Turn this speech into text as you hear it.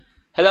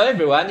Hello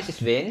everyone, this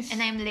is Vince. And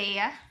I'm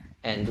Leia.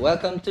 And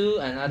welcome to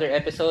another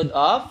episode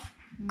of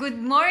Good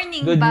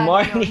morning, Good Baguio.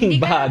 Morning,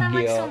 Hindi ka na naman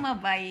Baguio.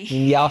 sumabay.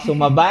 Hindi ako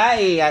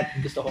sumabay at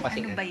gusto ko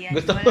kasi Ano ba yan?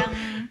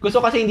 gusto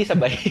kasi hindi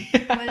sabay.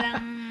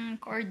 Walang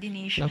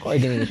coordination. Walang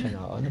coordination,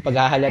 oo.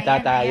 Paghahalata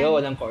Ayan, tayo, ayan.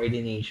 walang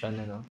coordination,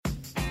 ano.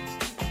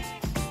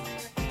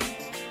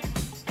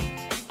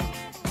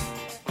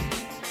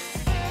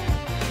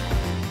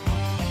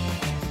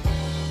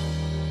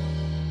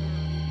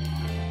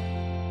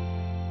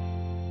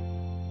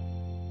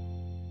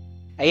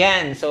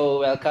 Ayan,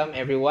 so welcome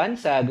everyone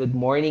sa Good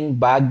Morning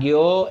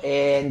Baguio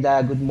and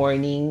good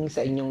morning sa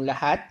inyong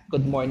lahat.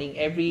 Good morning.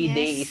 Every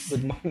day is Yes.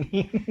 good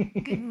morning.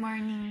 Good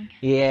morning.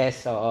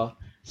 Yes, oo.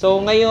 So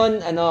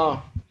ngayon,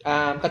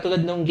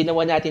 katulad nung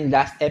ginawa natin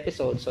last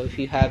episode, so if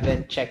you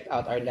haven't checked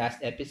out our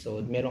last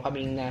episode, meron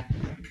kaming na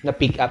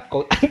pick up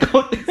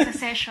quote-unquote Sa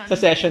session. sa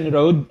Session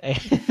Road.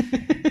 Ayan.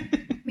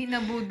 May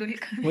nabudol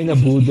kami. May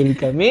nabudol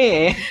kami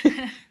eh.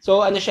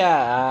 So ano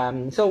siya,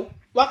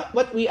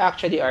 what we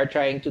actually are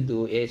trying to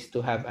do is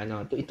to have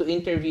to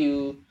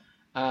interview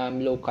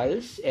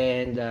locals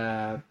and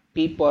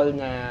people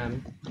na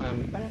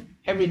parang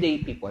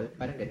everyday people,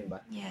 parang ganun ba?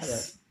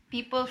 Yes.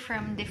 People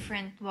from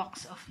different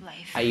walks of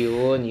life.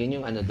 Ayun,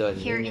 yun yung doon.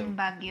 Here yun yung, in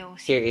Baguio.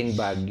 Here in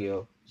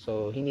Baguio.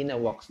 So hindi na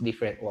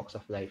different walks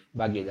of life.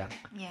 Baguio lang.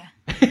 Yeah.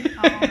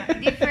 Oo nga.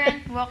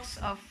 Different walks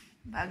of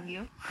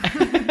Baguio.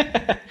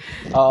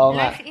 Oo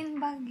nga. Life in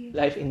Baguio.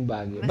 Life in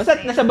Baguio. Basta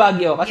Basta nasa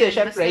Baguio kasi yun,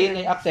 syempre basta yun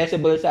ay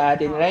accessible sa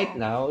atin Oo. right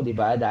now, 'di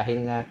ba?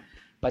 Dahil nga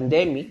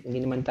pandemic,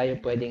 hindi naman tayo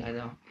pwedeng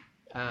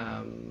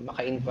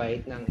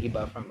maka-invite ng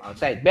iba from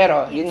outside.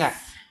 Pero yun nga,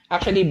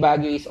 actually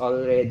Baguio is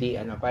already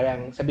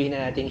parang sabihin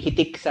na natin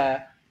hitik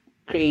sa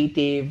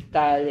creative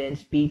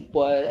talents,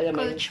 people, alam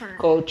mo,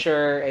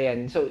 culture,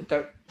 ayan. So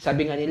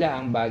sabi nga nila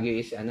ang Baguio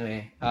is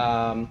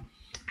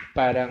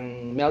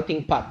parang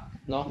melting pot,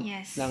 no?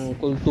 Yes. Ng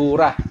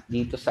kultura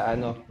dito sa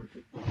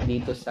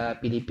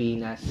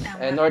Pilipinas,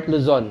 North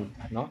Luzon,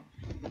 no?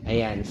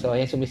 Ayan. So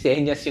ayan,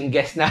 sumisenyas yung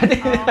guest natin.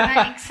 Oo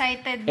nga,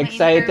 excited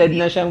Excited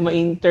na siyang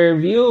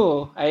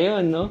ma-interview.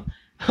 Ayun, no?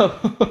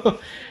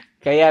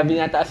 Kaya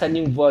binataasan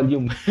yung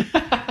volume.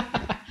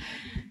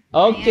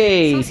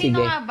 Okay, Ayan. So, sino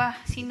sige. nga ba?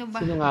 Sino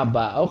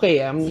ba?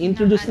 Okay,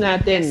 introduce Sino ang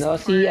natin, guest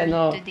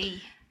no? for today?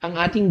 Ang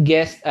ating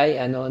guest ay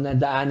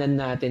nadaanan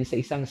natin sa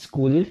isang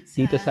school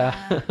dito sa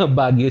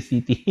Baguio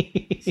City.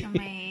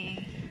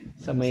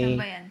 Sa may...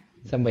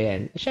 Saan ba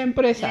yan?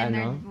 Siyempre sa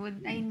Leonard Wood.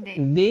 Ay, hindi.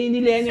 Hindi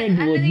Leonard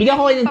Sa- Wood. ano Bigyan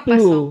ko kayo ng yung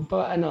clue.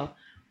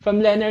 From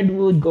Leonard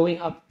Wood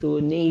going up to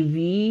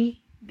Navy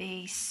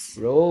Base.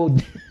 Road.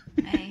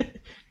 Ay.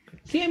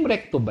 CM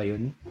Recto ba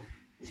yun?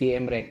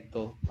 CM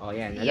Recto. O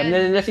yan. Alam Yun. na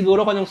nila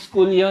siguro kung anong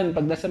school yun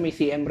pag nasa may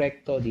CM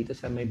Recto dito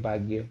sa may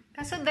Baguio.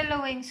 Kaso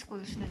dalawa yung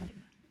schools na.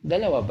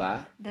 Dalawa ba?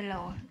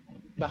 Dalawa.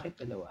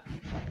 Bakit dalawa?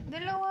 Bakit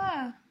dalawa?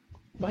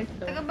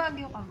 Taga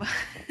Baguio ka ba?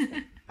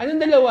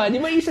 Anong dalawa?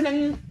 Di ba isa lang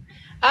yun?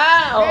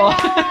 Oo.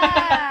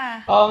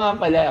 Dalawa! Oo nga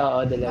pala. Oo,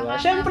 dalawa.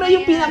 Baka Siyempre, mamaya.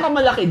 yung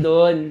pinakamalaki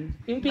doon.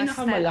 Yung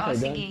pinakamalaki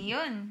doon. Sige,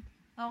 yun.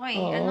 Okay,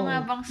 Oo. ano nga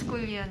bang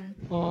school yun?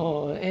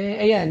 Oo.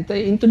 Ayan.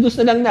 Introduce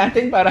na lang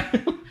natin para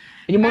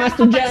yung mga Para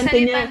estudyante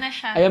niya. makapagsalita na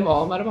siya. Ayan,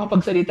 para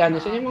makapagsalita na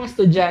siya. Yung mga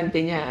estudyante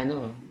niya,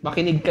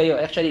 makinig kayo.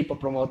 Actually,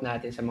 ipopromote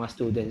natin sa mga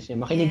students niya.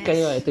 Makinig Yes.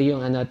 kayo. Ito yung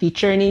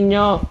teacher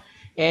ninyo.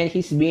 And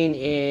he's been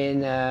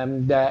in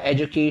the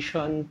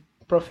education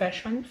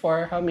profession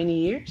for how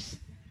many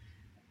years?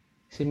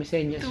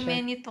 Sumisenyas Too siya.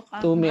 many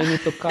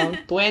to count.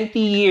 20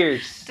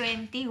 years.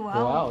 20, Wow,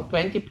 wow.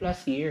 20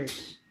 plus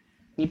years.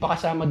 Hindi pa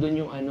kasama dun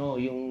yung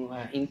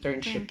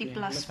internship 20 niya.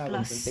 plus Ano tawag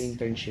plus. dun sa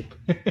internship?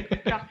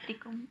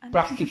 Practicum. Ano?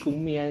 Practicum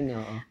yan,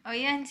 oo. O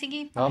yan,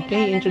 sige. Okay,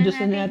 pakilala introduce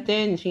na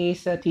natin.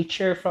 She's a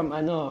teacher from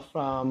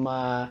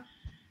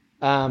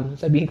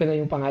sabihin ko na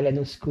yung pangalan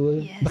ng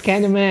school. Yes.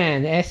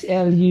 Buchanan,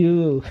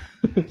 SLU.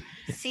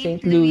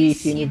 St. St. Louis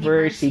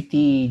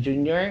University.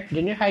 Junior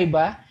high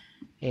ba?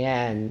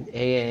 Ayan.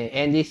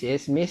 And this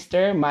is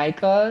Mr.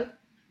 Michael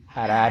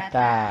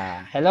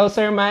Harata. Hello,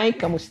 Sir Mike.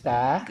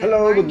 Kamusta?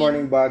 Hello, good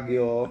morning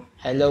Baguio.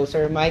 Hello,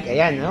 Sir Mike.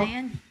 Ayan, no?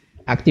 Ayan.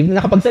 Active na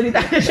nakapagsalita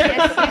na siya.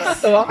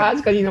 Yes. So,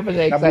 kanina pa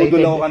siya excited.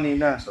 Nabudol ako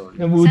kanina, sorry.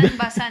 Nabudol.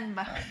 Saan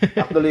ba?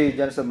 Actually,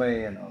 dyan sa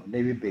may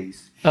Navy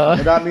base. Oo.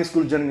 Madaming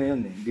school dyan ngayon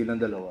hindi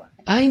lang dalawa.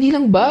 Hindi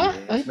lang ba?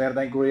 Ay, Meron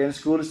tayong Korean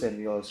schools and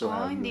we also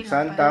have hindi yung lang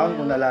Suntown, pala.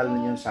 kung nalala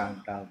niyo yung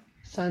Suntown.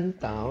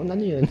 Suntown?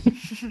 Ano yun?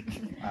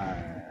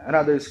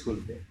 Another school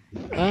din.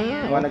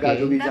 Mga Okay.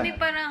 nagagawin Dami dyan.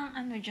 parang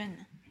dyan.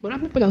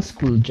 Marami palang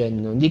school dyan,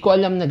 no? Hindi ko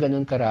alam na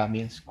ganun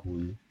karami yung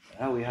school.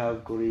 We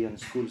have Korean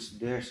schools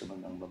there sa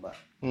bandang baba.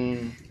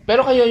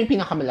 Pero kayo yung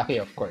pinakamalaki,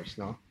 of course,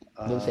 no?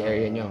 Doon sa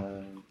area nyo.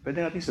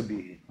 Pwede natin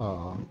sabihin.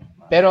 Oo.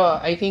 Pero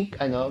I think,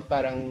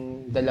 parang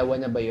dalawa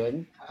na ba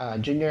yun?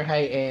 Junior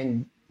high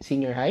and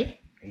senior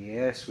high?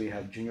 Yes, we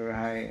have junior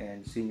high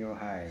and senior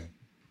high.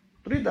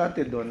 Pero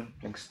dati doon,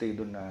 nag-stay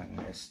doon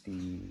ng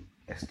STE.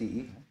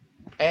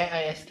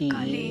 ISTE.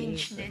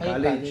 College din. Ay,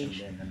 College. college.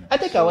 And then,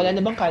 Teka, wala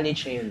na bang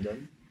college ngayon doon?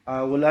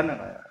 wala na.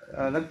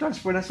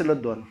 nag-transfer na sila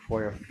doon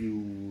for a few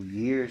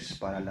years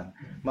para lang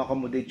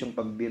ma-accommodate yung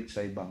pag-build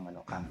sa ibang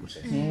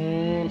campuses.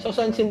 So,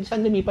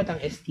 saan lumipat ang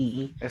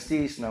STE? ST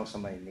is now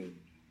sa my name.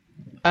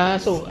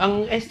 So,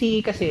 ang STE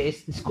kasi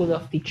is School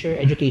of Teacher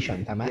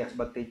Education, tama? Yes,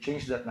 but they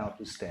changed that now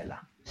to Stella.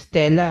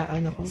 Stella,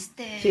 ano ko?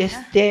 Stella. Si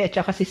Este, at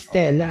saka si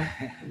Stella.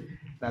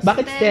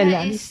 Bakit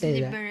Stella? Ano is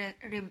Stella?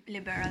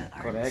 liberal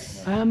arts. Correct.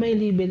 May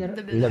liberal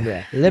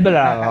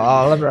Liberal.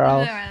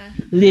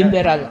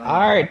 liberal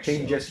arts.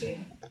 Changes.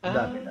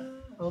 Dami na.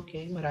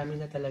 Okay, marami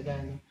na talaga,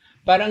 no?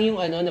 Parang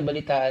yung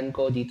nabalitaan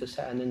ko dito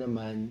sa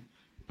naman,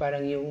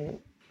 parang yung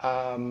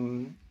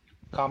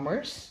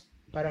commerce,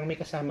 parang may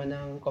kasama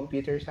ng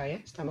computer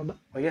science, tama ba?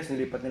 Oh yes,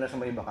 nilipat nila sa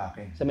may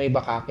Bakaking. Sa may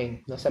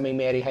Bakaking, no? Sa may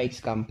Mary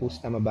Heights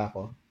campus, tama ba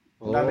ako?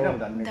 Daming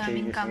Daming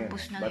changes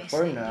campus ngayon. ng But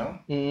for STD. now,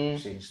 Mm,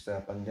 since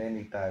the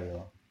pandemic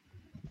tayo,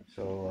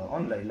 so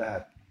online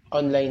lahat.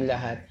 online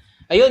lahat.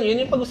 Ayun,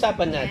 yun yung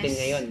pag-usapan natin Yes.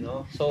 ngayon,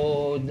 no? So,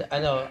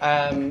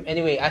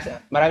 anyway,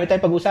 marami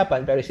tayong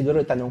pag-usapan, pero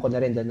siguro tanong ko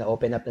na rin dahil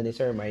na-open up na ni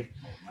Sir Mike.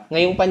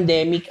 Ngayong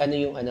pandemic, ano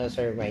yung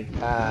Sir Mike?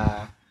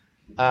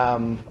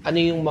 Ano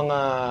yung mga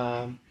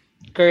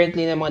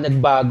currently na mga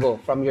nagbago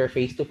from your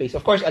face-to-face?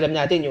 Of course, alam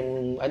natin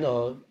yung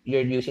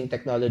you're using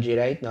technology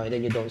right now and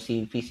then you don't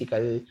see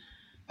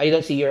you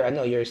don't see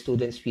your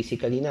students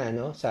physically na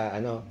sa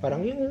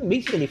parang yung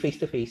basically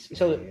face-to-face.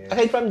 So,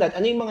 aside from that,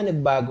 ano yung mga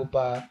nagbago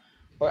pa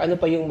or ano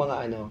pa yung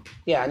mga ano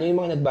yung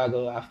mga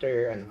nagbago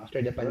after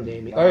the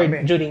pandemic or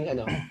Marami. during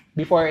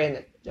before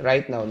and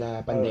right now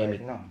na pandemic?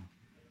 Alright, no.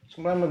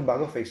 So marami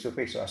nagbago face to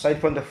face. So, aside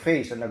from the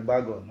face na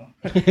nagbago, no?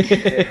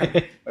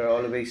 We're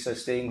always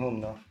staying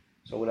home, no?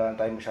 So wala na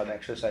tayong masyadong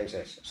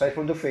exercises. Aside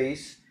from the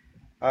face,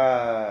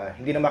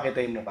 hindi na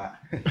makita yung mukha.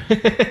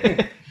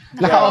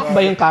 Naka-off ba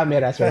yung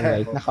camera, Sir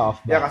Mike?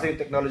 Naka-off ba? Yeah, kasi yung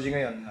technology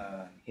ngayon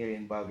here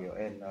in Baguio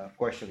and of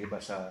course yung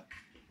iba sa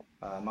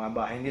mga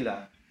bahay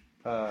nila,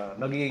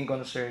 nagiging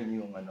concern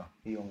yung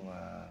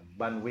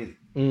bandwidth.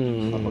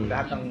 Kapag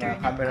lahat ng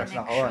cameras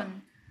naka-on,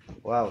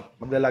 wow,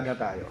 maglalag na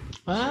tayo.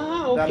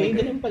 Okay,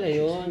 ganun pala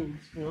yun.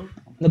 No?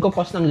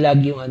 Nagko-cause ng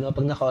lag yung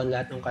pag naka-on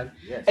lahat ng camera.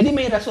 Yes. Eh di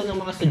may rason ng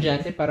mga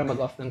estudyante para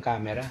mag-off ng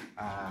camera.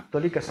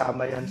 Actually,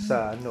 kasama yan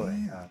sa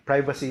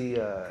privacy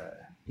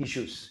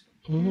issues.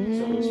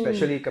 So,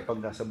 especially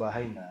kapag nasa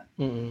bahay na,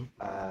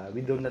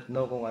 we do not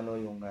know kung ano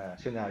yung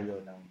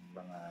scenario ng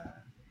mga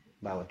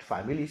bawat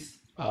families.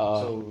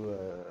 So,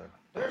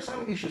 there are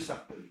some issues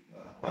actually.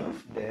 One of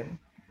them,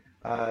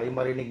 yung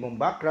marinig mong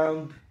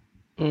background,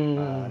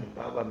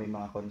 halimbawa may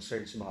mga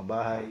concerns sa mga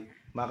bahay,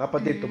 mga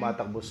kapatid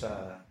tumatakbo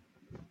sa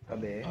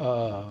tabi,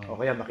 o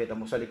kaya makita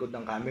mo sa likod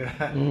ng camera.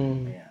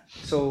 Ayan.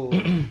 So,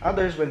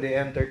 others when they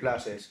enter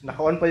classes,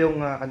 naka-on pa yung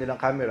kanilang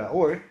camera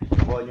or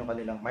naka-on yung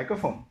kanilang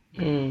microphone.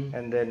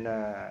 And then,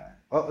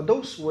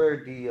 those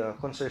were the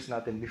concerns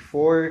natin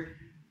before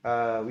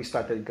we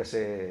started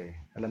kasi,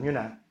 alam nyo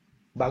na,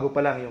 bago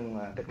pa lang yung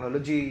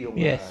technology, yung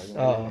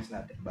LMS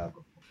natin,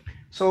 bago.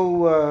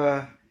 So,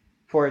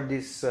 for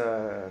this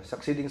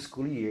succeeding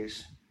school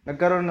years,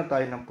 nagkaroon na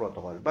tayo ng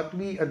protocol. But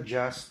we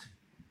adjust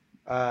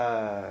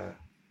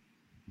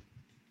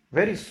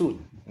very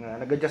soon.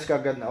 Nag-adjust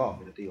kagad na,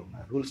 ito yung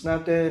rules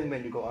natin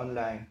when you go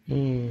online,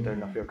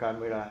 turn off your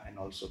camera and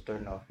also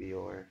turn off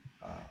your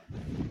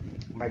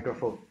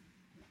microphone.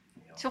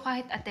 So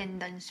kahit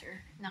attendance,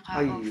 sir,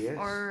 naka-off yes.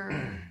 or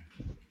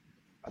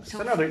It's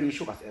another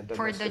issue kasi.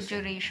 for the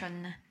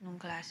duration nung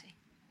klase.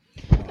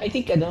 I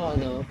think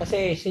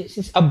kasi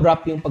since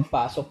abrupt yung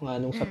pagpasok nga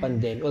nung sa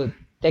pandemic, well,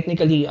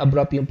 technically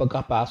abrupt yung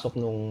pagkapasok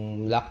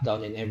nung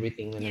lockdown and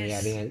everything na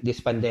nangyari nga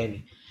this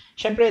pandemic.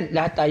 Syempre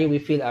lahat tayo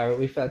we felt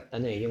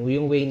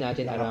yung way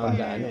natin around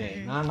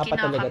nangangapa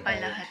talaga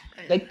tayo. lahat.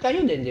 Like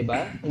kayo din, 'di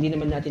ba? Hindi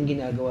naman natin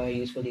ginagawa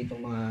usually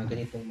itong mga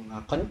ganitong mga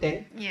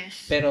content.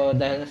 Yes. Pero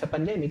dahil sa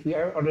pandemic, we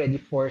are already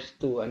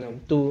forced to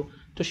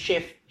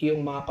shift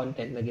yung mga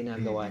content na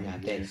ginagawa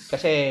natin.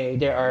 Kasi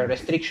there are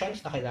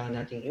restrictions na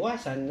kailangan nating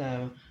iwasan na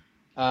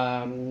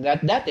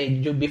dati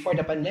before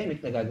the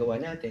pandemic nagagawa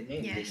natin,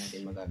 hindi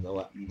natin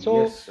magagawa.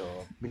 So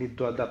we need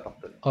to adapt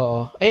actually.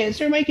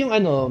 Sir Mike, yung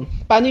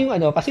paano yung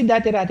kasi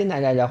dati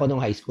naalala ko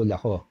nung high school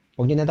ako.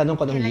 Huwag niyo na tanong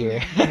ko nung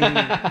year.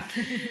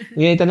 Huwag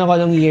niyo tanong ko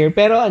nung year.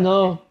 Pero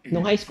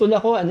nung high school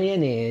ako,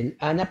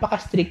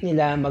 napaka-strict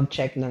nila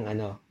mag-check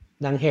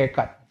ng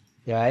haircut.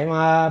 Diba? Yung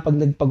mga pag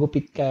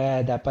nagpagupit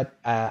ka, dapat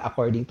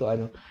according to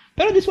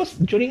Pero this was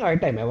during our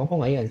time. Ewan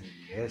ko ngayon.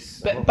 Yes.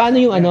 Paano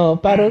yung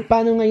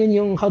paano ngayon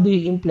yung, how do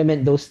you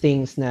implement those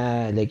things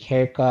na like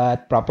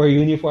haircut, proper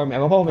uniform?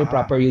 Ewan ko may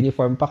proper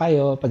uniform pa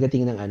kayo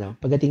pagdating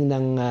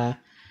ng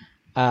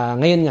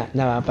ngayon nga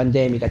na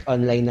pandemic at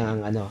online na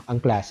ang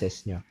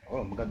classes nyo.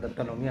 Magandang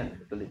tanong yan.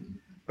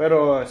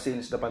 Pero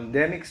since the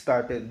pandemic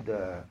started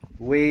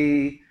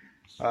way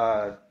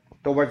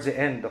towards the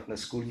end of the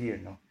school year,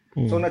 no?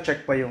 So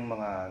na-check pa yung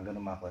mga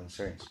ganung mga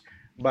concerns.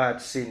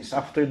 But since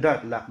after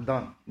that,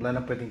 lockdown, wala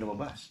nang pwedeng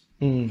lumabas.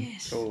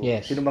 So,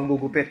 sino bang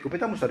gugupit?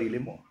 Gupitan mo sarili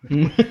mo.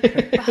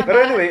 Pero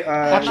anyway,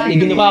 actually,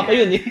 ginawa ko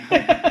yun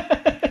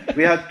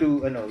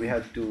we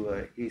had to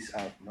ease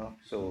out, no?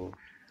 So,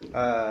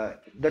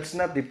 that's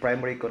not the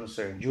primary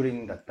concern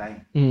during that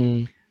time.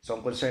 So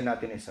ang concern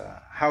natin is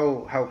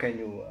how can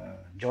you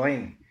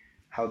join?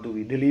 How do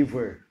we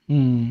deliver?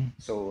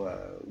 So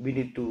we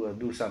need to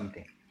do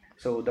something.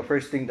 So the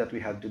first thing that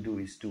we have to do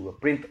is to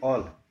print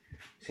all.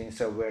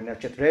 Since we're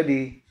not yet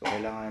ready, so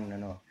kailangan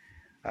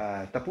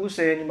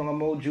tapusin yung mga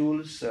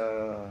modules,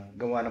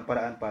 gawa ng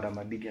paraan para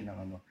mabigyan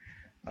ng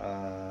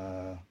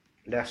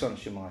lessons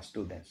yung mga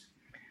students.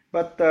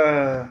 But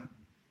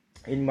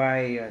in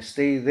my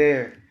stay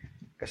there,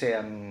 kasi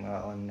I'm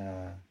on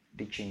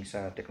teaching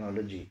sa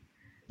technology.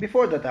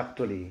 Before that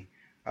actually,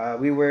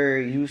 we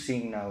were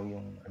using now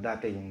yung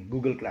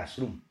Google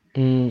Classroom.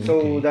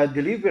 So the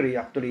delivery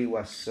actually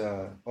was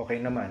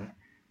okay naman,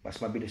 mas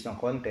mabilis ng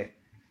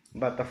konti.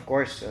 But of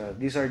course,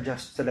 these are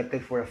just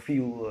selected for a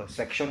few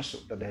sections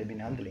that I have been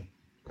handling.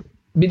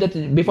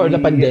 Before the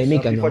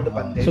pandemic, before the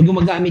pandemic. So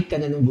gumagamit ka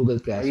na ng Google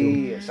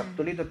Classroom? Yes,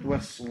 actually that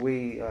was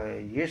way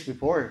years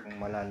before, kung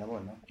malala mo,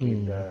 no?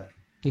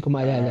 Hindi ko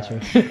maalala, sir.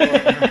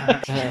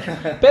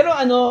 Pero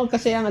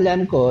kasi ang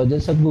alam ko, dun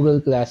sa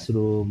Google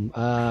Classroom,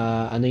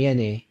 yan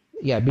eh.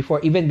 Yeah,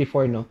 even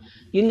before, no?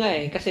 Yun nga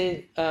eh,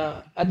 kasi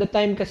at the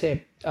time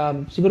kasi,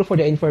 siguro for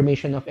the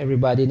information of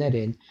everybody na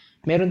rin,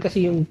 meron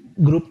kasi yung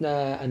group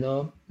na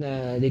na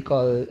they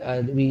call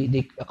a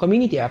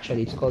community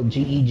actually, it's called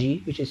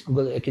GEG, which is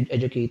Google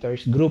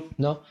Educators Group,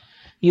 no?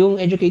 Yung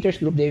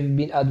educators group, they've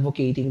been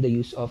advocating the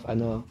use of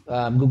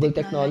Google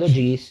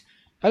technologies.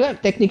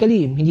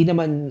 Technically hindi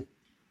naman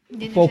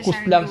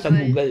focused lang sa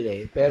Google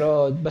eh,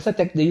 pero basta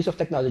the use of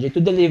technology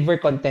to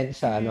deliver content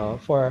sa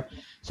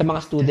sa mga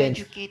students.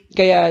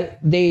 Kaya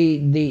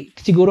they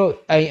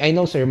siguro I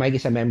know Sir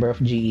Mike is a member of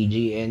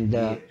GEG and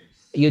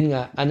yun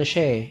nga,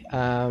 siya eh,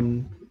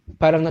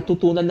 parang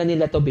natutunan na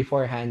nila to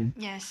beforehand.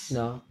 Yes.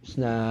 No?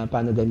 Na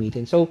paano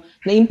gamitin. So,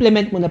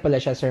 na-implement mo na pala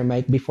siya, Sir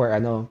Mike, before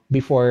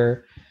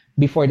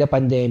the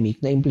pandemic,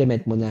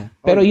 na-implement mo na.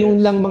 Pero yung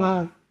lang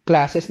mga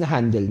classes na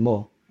handle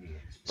mo.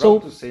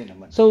 So, to say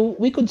naman. So,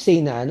 we could say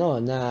na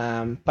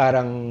na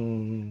parang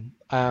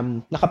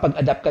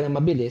nakapag-adapt ka na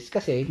mabilis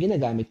kasi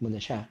ginagamit mo na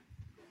siya.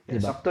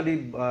 Yes, diba?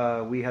 actually,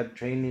 we had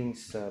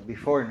trainings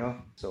before, no?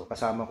 So,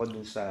 kasama ko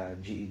dun sa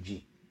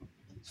GEG.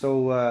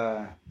 So,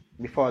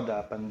 before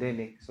the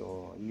pandemic,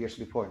 so years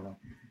before, no,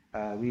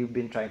 we've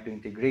been trying to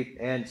integrate,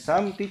 and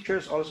some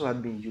teachers also have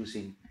been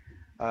using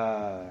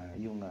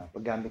yung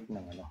paggamit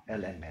ng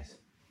LMS.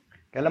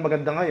 Kaya lang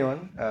maganda ngayon,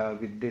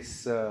 with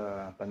this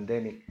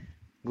pandemic,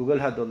 Google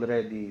had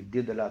already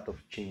did a lot of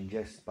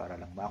changes para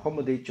lang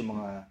ma-accommodate yung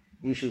mga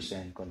issues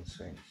and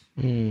concerns.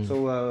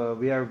 So,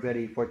 we are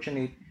very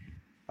fortunate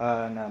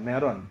na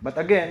meron. But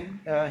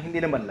again,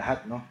 hindi naman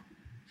lahat, no?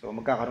 So,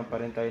 magkakaroon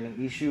pa rin tayo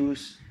ng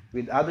issues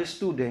with other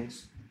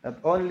students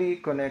that only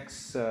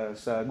connects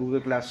sa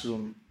Google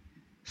Classroom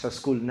sa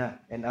school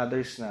na, and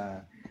others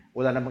na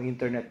wala namang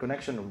internet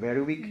connection or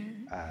very weak.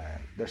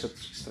 There's a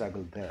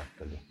struggle there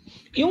actually.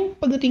 Yung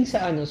pagdating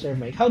sa Sir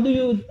Mike, how do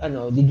you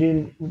did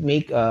you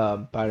make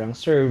parang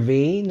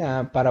survey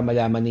na para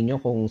malaman ninyo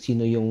kung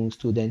sino yung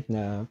student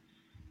na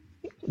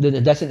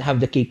doesn't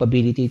have the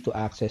capability to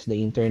access the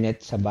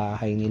internet sa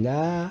bahay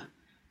nila,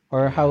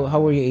 or how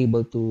were you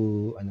able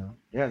to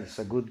Yeah,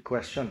 that's a good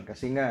question.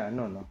 Kasi nga,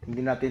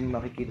 hindi natin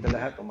makikita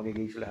lahat o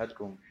magigage lahat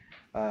kung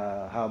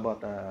how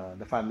about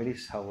the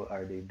families, how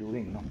are they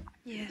doing, no?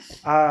 Yes.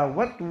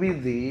 What we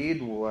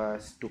did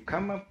was to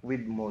come up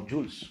with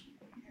modules.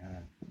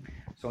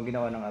 So, ang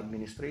ginawa ng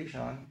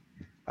administration,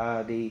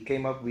 they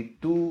came up with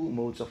two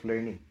modes of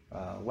learning.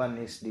 One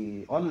is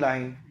the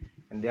online,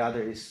 and the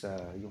other is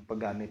yung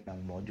paggamit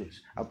ng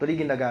modules. Actually,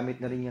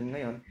 ginagamit na rin yan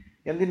ngayon.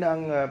 Yan din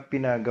ang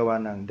pinagawa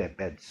ng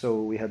DepEd.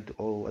 So, we had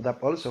to adapt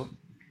also.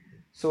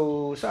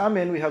 So, sa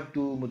amin, we have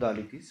two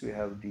modalities. We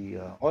have the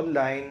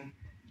online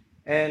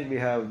and we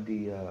have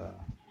the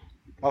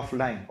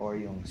offline, or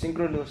yung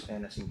synchronous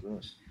and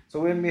asynchronous.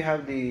 So, when we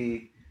have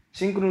the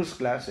synchronous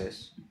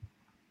classes,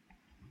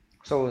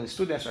 so the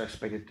students are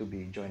expected to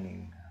be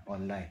joining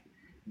online.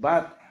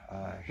 But,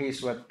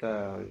 here's what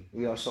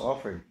we also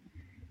offered.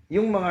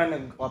 Yung mga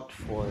nag-opt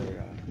for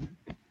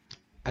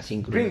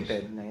asynchronous,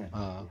 printed na yan,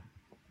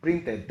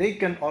 printed, they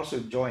can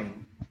also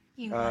join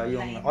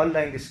yung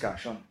online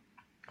discussion.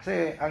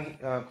 Kasi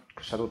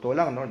sa totoo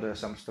lang, there are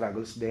some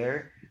struggles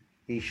there,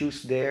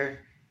 issues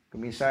there.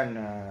 Kuminsan,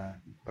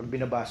 pag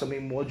binabasa mo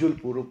yung module,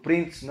 puro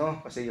prints,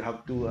 no? Kasi you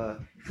have to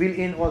fill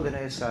in all the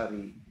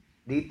necessary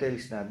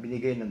details na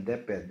binigay ng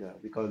DepEd.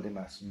 We call them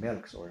as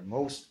MELCs, or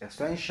Most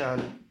Essential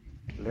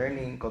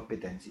Learning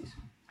Competencies.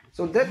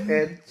 So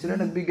DepEd, sila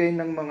nagbigay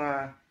ng mga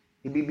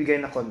ibibigay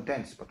na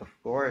contents. But of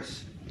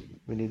course,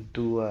 we need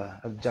to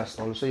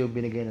adjust also yung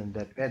binigay ng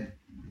DepEd.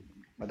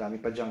 Madami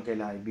pa diyang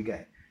kailangan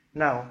ibigay.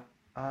 Now,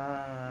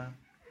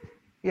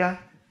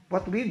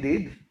 what we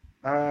did,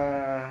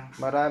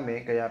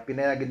 marami, kaya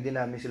pinayagan din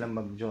namin silang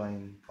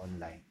mag-join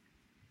online.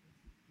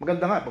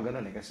 Maganda nga pag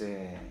ganun kasi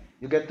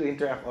you get to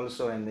interact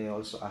also, and they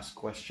also ask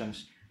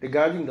questions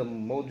regarding the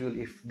module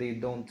if they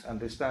don't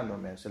understand or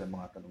meron silang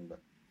mga tanong ba.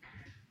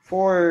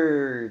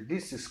 For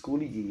this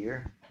school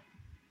year,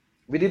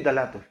 we did a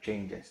lot of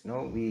changes,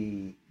 no?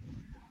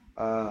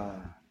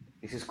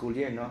 This is school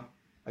year, no?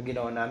 Ang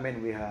ginawa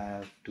namin, we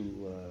have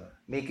to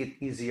make it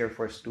easier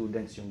for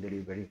students yung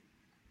delivery.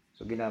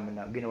 So,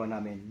 ginawa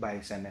namin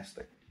by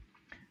semester.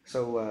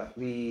 So,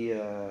 we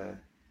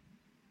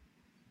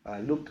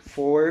looked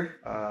for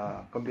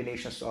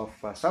combinations of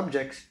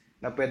subjects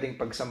na pwedeng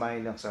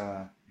pagsamahin lang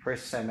sa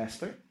first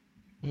semester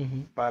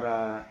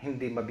para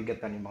hindi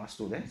mabigatan yung mga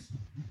students.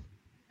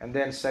 And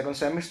then, second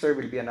semester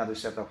will be another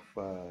set of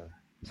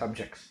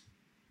subjects.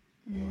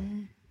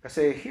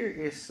 Kasi here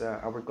is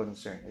our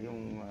concern,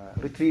 yung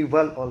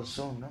retrieval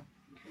also, no?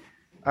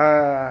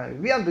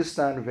 We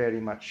understand very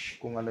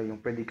much kung ano yung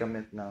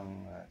predicament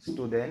ng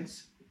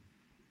students,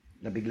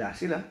 nabigla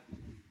sila.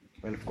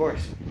 Well, of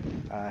course,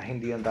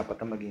 hindi yun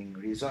dapat na maging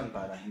reason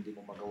para hindi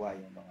mo magawa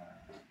yung mga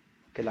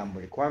kailangan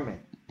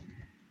requirement.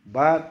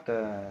 But,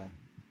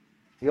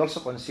 we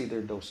also consider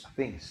those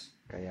things.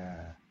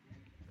 Kaya,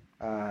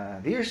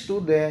 dear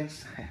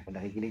students, kung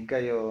nakikinig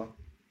kayo,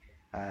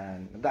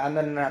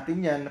 nadaanan na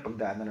natin yan,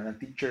 napagdaanan na ng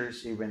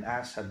teachers, even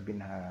us have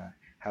been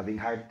having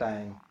hard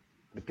time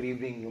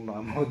retrieving yung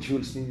mga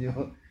modules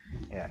ninyo.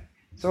 Yeah.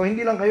 So,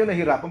 hindi lang kayo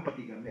nahirapan,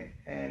 pati kami.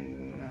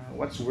 And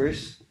what's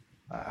worse,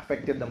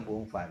 affected ang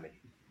buong family.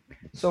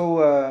 So,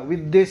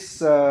 with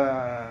this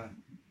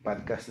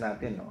podcast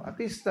natin, no, at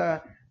least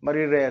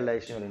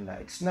marirealize nyo rin na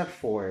it's not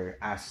for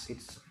us,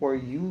 it's for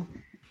you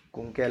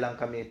kung kailan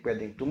kami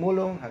pwedeng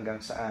tumulong,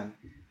 hanggang saan.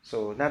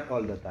 So, not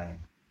all the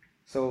time.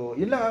 So,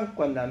 yun lang ang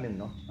kwan namin,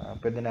 no?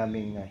 Pwede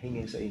namin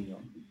hingin sa inyo.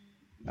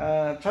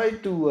 Try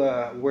to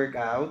work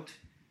out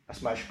as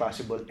much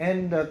possible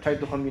and try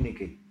to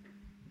communicate.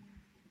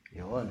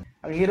 Yun.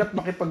 Ang hirap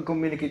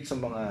makipag-communicate sa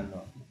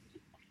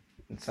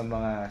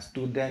mga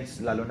students,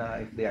 lalo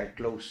na if they are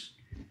close,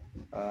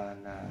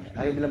 na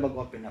ayaw nila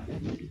mag-open up.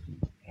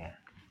 Yeah.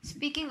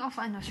 Speaking of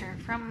sir,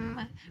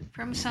 from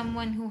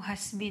someone who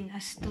has been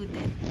a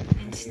student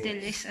and still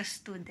is a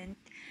student.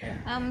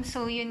 Yeah.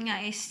 So yun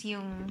nga is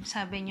yung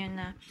sabi nyo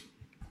na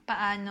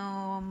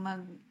paano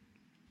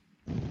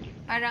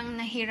parang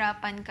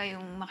nahirapan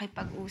kayong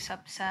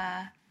makipag-usap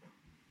sa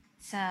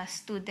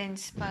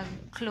students pag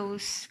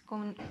close,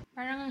 kung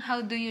parang how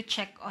do you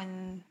check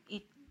on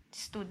it,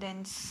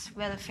 students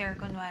welfare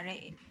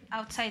kunwari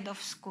outside of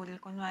school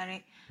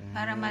kunwari,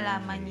 para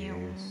malaman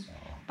yung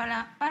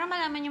para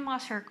malaman yung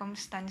mga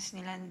circumstance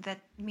nila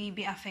that may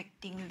be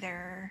affecting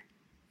their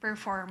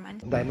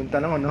performance. Dahil mong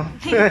tanong, no?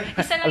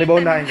 Isa lang Alibaw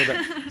yung na tanong. yun.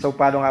 So,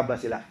 paano nga ba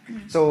sila?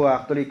 So,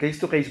 actually,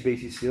 case-to-case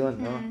basis yun,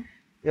 no?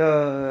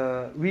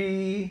 We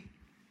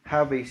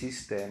have a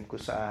system kung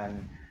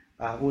saan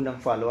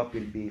unang follow-up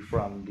will be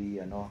from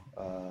the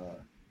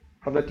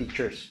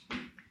teachers.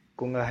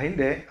 Kung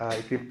hindi,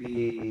 it will be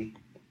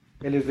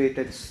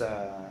elevated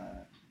sa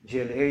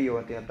GLA,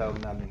 yung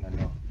tinatawag namin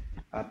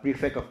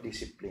prefect of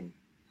discipline.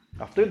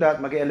 After that,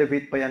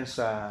 mag-elevate pa yan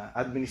sa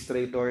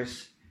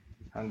administrators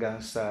hanggang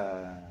sa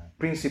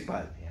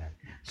principal. Yan.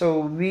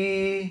 So,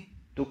 we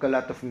took a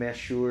lot of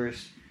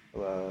measures.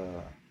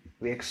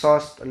 We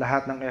exhaust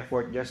lahat ng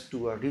effort just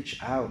to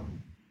reach out.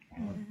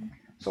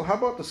 So, how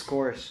about the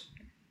scores?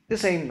 The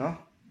same, no?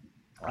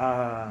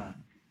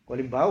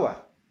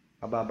 Halimbawa,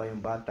 mababa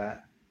yung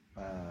bata,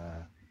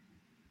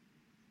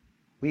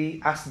 we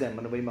ask them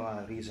ano ba yung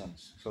mga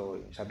reasons. So,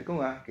 sabi ko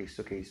nga,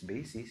 case-to-case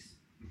basis.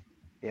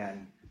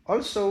 Yan.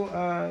 Also,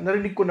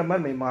 narinig ko naman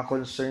may mga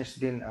concerns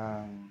din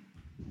ang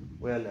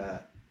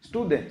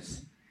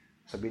students.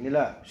 Sabi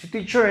nila, si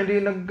teacher hindi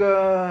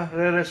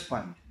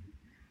nag-re-respond.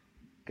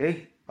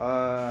 Okay?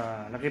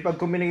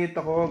 Nakipag-communicate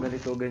ako,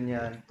 ganito,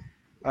 ganyan.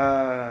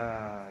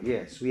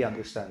 Yes, we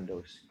understand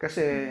those.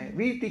 Kasi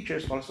we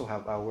teachers also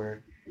have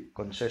our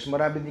concerns.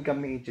 Marami din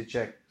kami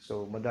i-check.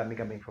 So, madami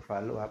kami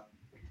follow up.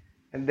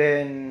 And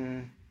then,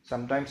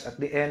 sometimes at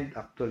the end,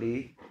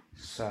 actually,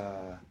 sa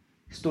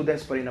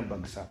students pa rin ang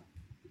bagsak.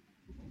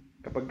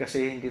 Kapag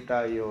kasi hindi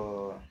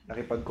tayo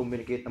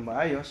nakipag-communicate na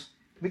maayos,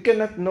 we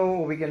cannot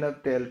know, we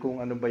cannot tell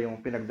kung ano ba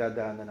yung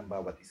pinagdadaanan ng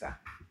bawat isa.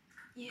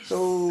 Yes. So,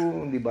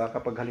 di ba,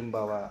 kapag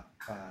halimbawa,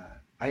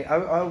 I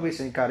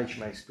always encourage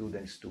my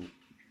students to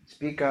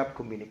speak up,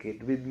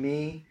 communicate with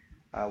me,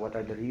 what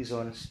are the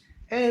reasons,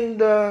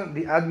 and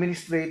the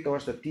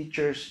administrators, the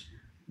teachers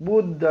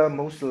would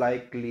most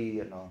likely,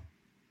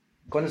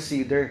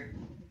 consider.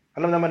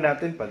 Alam naman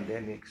natin,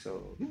 pandemic,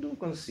 so we do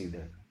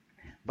consider.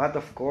 But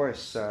of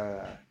course,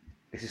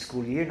 this is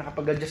school year,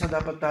 nakapag-adjust na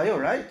dapat tayo,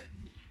 right?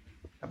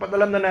 Dapat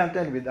alam na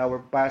natin with our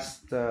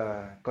past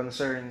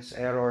concerns,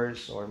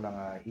 errors, or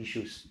mga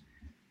issues,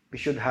 we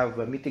should have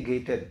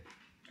mitigated.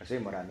 Kasi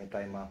marami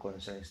tayong mga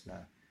concerns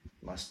na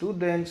mga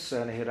students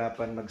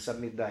nahirapan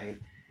mag-submit dahil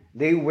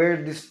they were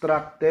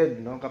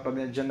distracted, no? Kapag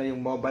nandiyan na yung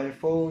mobile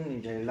phone,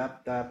 nandiyan yung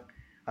laptop,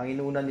 ang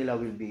inuuna nila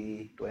will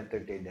be to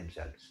entertain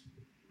themselves.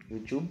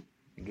 YouTube,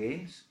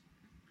 games,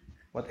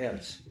 what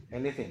else?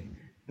 Anything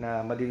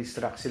na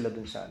madidistract sila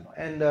dun sa ano.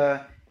 And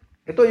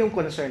ito yung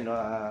concern, no?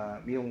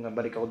 Yung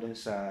balik ako dun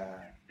sa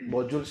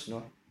modules,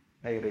 no?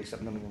 I-raise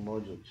up naman yung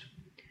modules.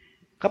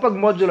 Kapag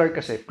modular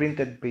kasi,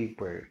 printed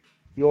paper,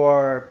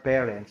 your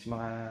parents,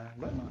 mga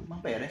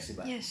parents, di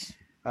ba? Yes.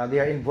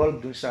 They are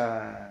involved dun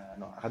sa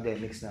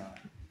academics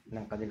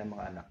ng kanilang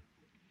mga anak.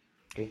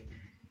 Okay?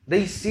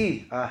 They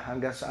see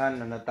hanggang saan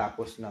na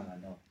natapos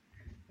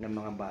ng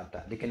mga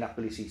bata. They can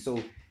actually see.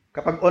 So,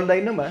 kapag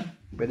online naman,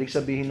 pwedeng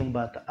sabihin ng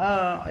bata,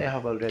 I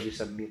have already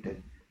submitted.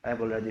 I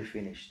have already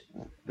finished.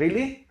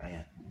 Really?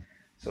 Ayan.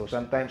 So,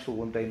 sometimes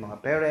pupunta yung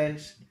mga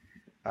parents.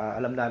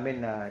 Alam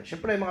namin na,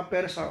 syempre, yung mga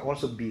parents are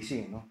also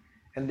busy, no?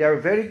 And they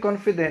are very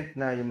confident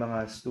na yung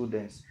mga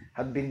students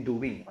have been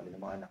doing,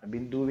 kanilang mga anak, have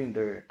been doing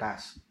their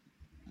task.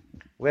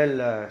 Well,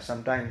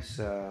 sometimes,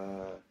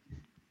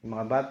 yung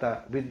mga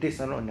bata, with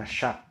this,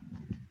 na-shock.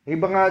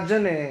 Iba nga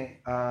dyan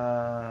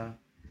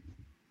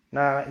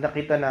na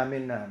nakita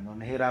namin na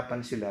nahirapan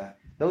sila.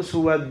 Those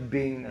who have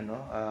been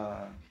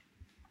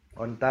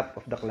on top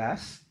of the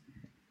class,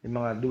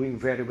 yung mga doing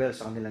very well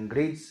sa kanilang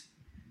grades,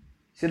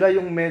 sila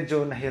yung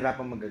medyo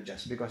nahirapan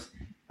mag-adjust because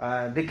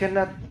they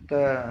cannot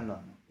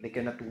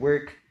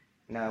work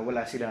na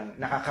wala silang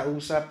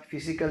nakakausap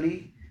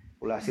physically,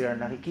 wala silang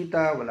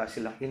nakikita, wala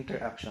silang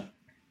interaction.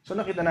 So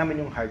nakita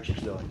namin yung hardships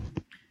doon.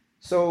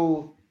 So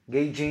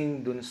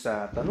gauging dun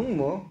sa tanong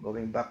mo,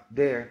 going back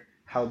there,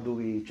 how do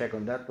we check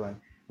on that one?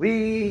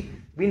 We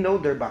know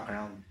their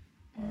background.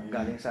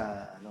 Galing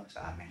sa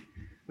amin.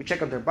 We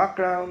check on their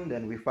background,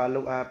 then we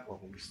follow up.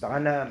 Kumusta ka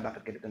na?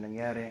 Bakit ganito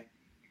nangyari?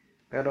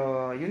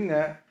 Pero yun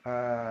nga,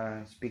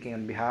 speaking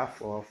on behalf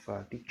of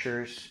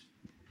teachers,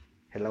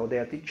 hello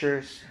there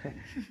teachers.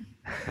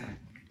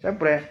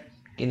 Siyempre,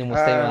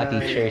 kinumusta yung mga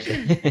teachers?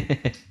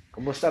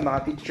 Kumusta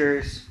mga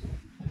teachers?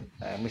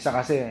 Misa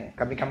kasi,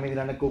 kami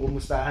nila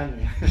nagkukumustahan.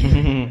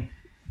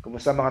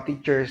 Kumusta mga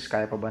teachers?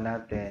 Kaya pa ba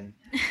natin?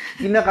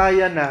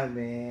 Kaya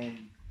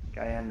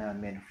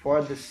namin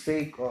for the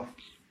sake of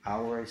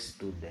our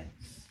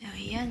students.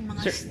 Ayan,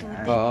 mga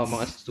students. Oo,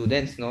 mga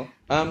students, no?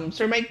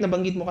 Sir Mike,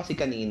 nabanggit mo kasi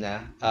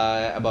kanina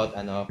about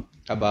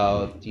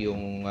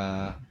yung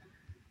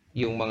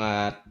mga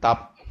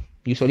top,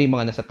 usually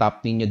mga nasa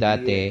top ninyo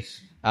dati, yes,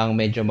 ang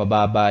medyo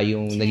mababa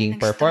yung naging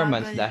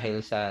performance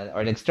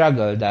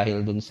nag-struggle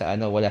dahil dun sa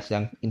wala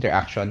silang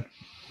interaction.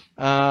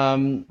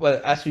 Well,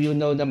 as you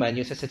know naman,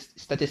 yung sa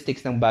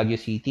statistics ng Baguio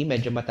City,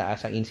 medyo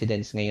mataas ang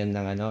incidence ngayon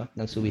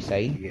ng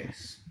suicide.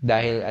 Yes.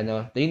 Dahil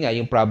yun nga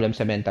yung problem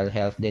sa mental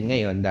health din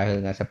ngayon dahil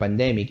nga sa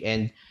pandemic,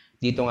 and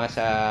dito nga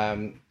sa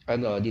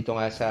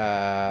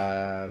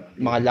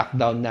mga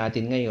lockdown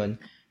natin ngayon,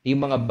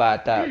 yung mga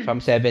bata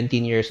from 17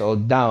 years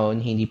old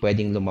down hindi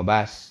pwedeng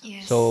lumabas.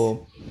 Yes.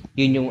 So,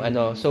 yun yung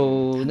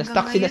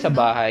na-stuck sila sa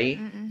bahay,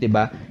 'di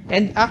ba?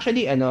 And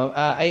actually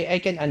I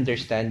can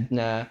understand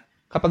na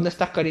kapag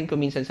na-stuck ka rin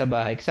kuminsan sa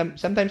bahay,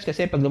 sometimes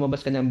kasi pag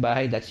lumabas ka ng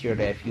bahay, that's your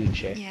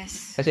refuge.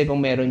 Yes. Kasi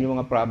kung meron yung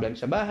mga problem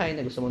sa bahay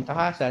na gusto mong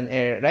takasan,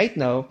 right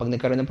now, pag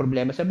nagkaroon ng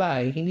problema sa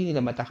bahay, hindi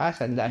nila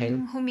matakasan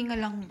dahil huminga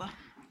lang ba?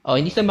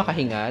 Hindi sila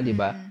makahinga, di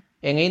ba?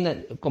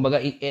 Ngayon, kumbaga,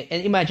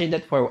 and imagine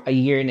that for a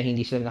year na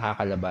hindi sila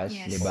nakakalabas,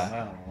 yes, di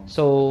ba? Wow.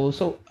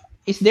 So,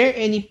 is there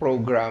any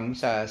program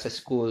sa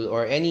school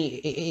or any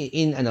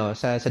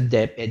sa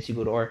DepEd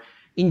siguro or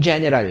in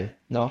general,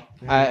 no?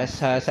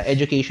 Sa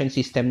education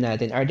system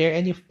natin, are there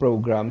any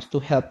programs to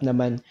help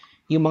naman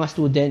yung mga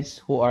students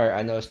who are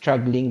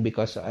struggling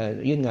because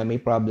yun nga may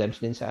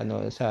problems din sa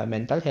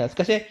mental health?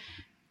 Kasi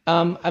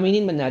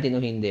aminin man natin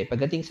o hindi,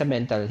 pagdating sa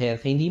mental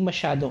health, hindi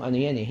masyadong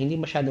hindi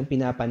masyadong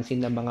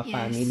pinapansin ng mga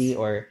family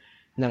or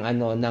ng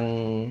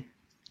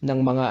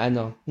mga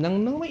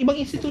ibang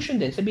institution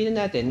din, sabihin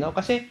natin, no?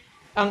 Kasi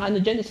ang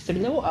diyan is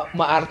sabihin mo,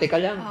 maarte ka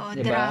lang,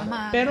 di ba?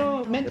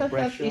 Pero mental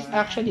health is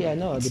actually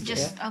it's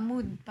just a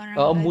mood, parang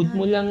mood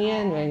mo lang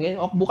yan.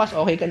 Bukas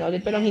okay ka na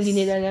ulit, pero hindi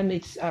nila alam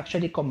it's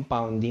actually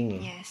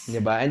compounding, Yes. di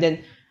ba? And then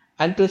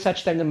until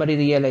such time na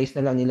marirealize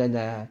na lang nila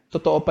na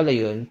totoo pala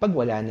yun pag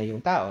wala na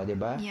yung tao, di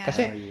ba? Yeah.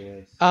 Kasi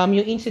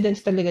yung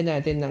incidents talaga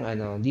natin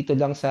ng dito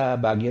lang sa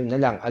Baguio na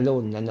lang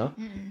alone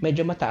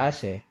medyo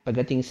mataas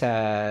pagdating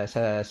sa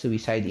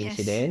suicide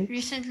incident.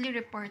 Recently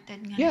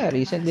reported nga. Yeah,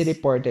 recently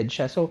reported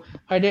siya. So,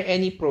 are there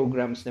any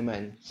programs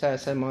naman sa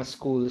mga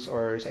schools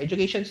or sa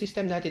education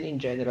system natin in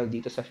general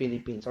dito sa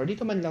Philippines or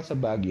dito man lang sa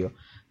Baguio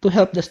to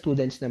help the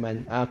students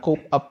naman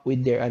cope up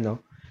with their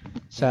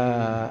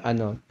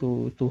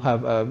to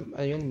have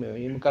yung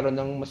magkaroon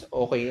ng mas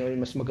okay or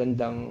mas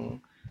magandang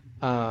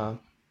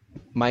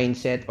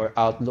mindset or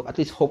outlook, at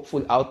least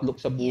hopeful outlook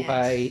sa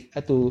buhay,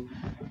 to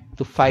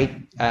fight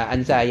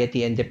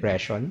anxiety and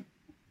depression?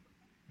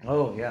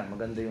 Oh, yeah,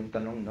 maganda yung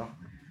tanong, no?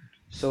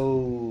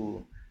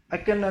 So,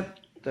 I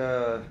cannot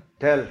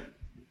tell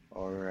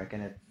or I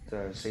cannot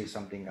say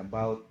something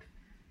about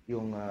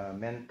yung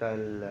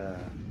mental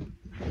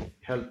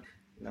health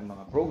ng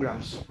mga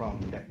programs from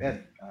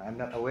DepEd. I'm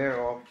not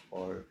aware of,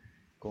 or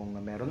kung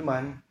meron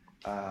man,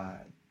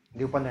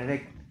 hindi ko pa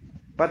narinig.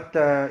 But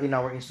in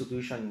our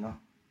institution, no,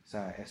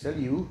 sa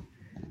SLU,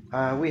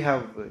 we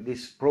have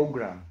this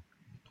program.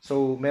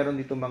 So meron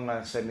dito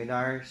mga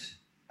seminars,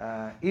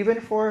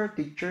 even for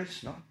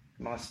teachers, no,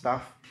 mga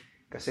staff,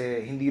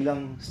 kasi hindi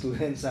lang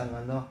students ang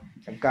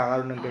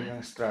nagkakaroon ng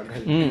ganyang struggle.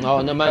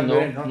 Oo naman,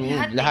 no?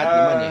 Lahat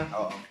naman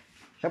Oo.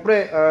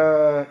 Siyempre,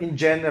 in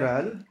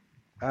general,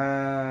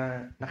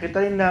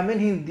 nakita rin namin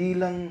hindi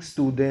lang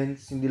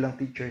students, hindi lang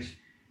teachers.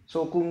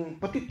 So kung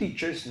pati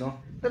teachers,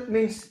 no, that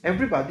means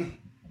everybody.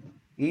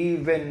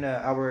 Even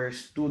our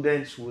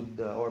students would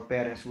or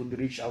parents would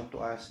reach out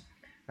to us.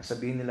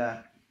 Sabihin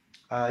nila,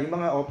 yung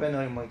mga open,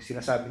 yung mga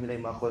sinasabi nila,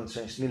 yung mga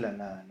concerns nila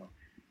na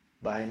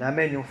bahay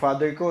namin, yung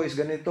father ko is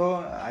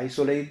ganito,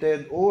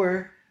 isolated,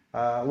 or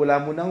wala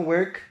mo ng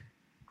work,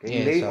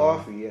 lay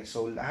off. Yes,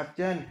 so lahat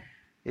yan.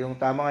 Yung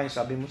tama nga yung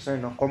sabi mo, sir,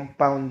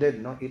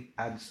 compounded, it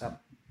adds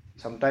up.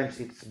 Sometimes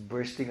it's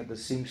bursting at the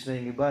seams na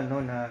yung iba,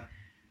 na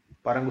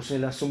parang gusto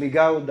nila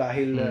sumigaw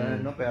dahil,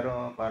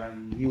 pero parang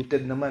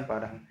muted naman,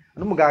 parang,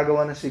 ano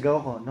magagawa ng sigaw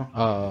ko,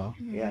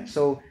 Yan.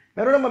 So,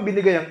 meron naman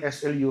binigay ang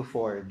SLU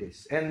for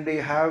this. And they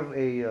have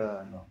a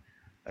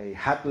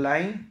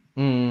hotline.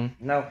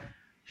 Now,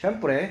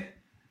 syempre,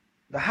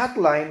 the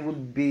hotline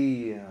would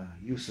be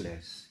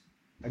useless.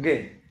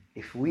 Again,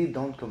 if we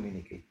don't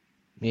communicate.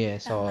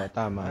 Yes, so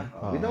tama.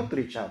 We don't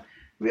reach out.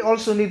 We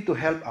also need to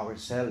help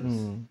ourselves.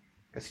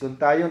 Kasi kung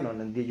tayo,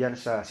 nandiyan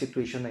sa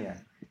situation na yan,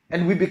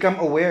 and we become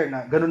aware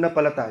na ganun na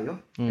pala tayo,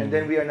 and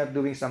then we are not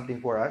doing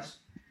something for us,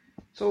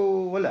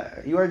 so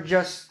wala. You are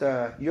just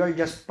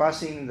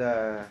passing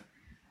the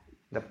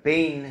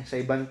pain sa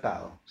ibang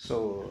tao.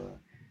 So,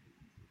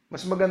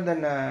 mas maganda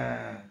na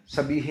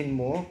sabihin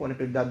mo kung ano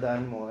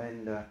pinagdadaan mo,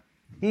 and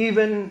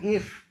even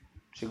if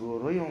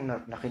siguro yung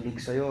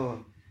nakinig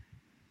sa'yo,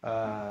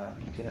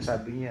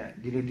 sinasabi niya,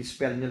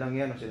 dinidispel niya lang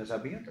yan, o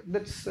sinasabi niya,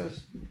 that's a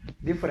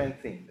different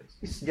thing.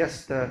 It's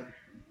just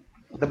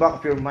the back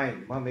of your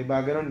mind. May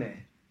baga nun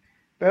eh.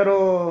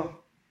 Pero,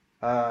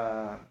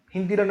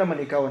 hindi na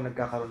naman ikaw ang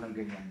nagkakaroon ng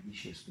ganyan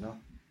issues,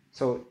 no?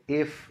 So,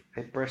 if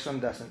a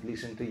person doesn't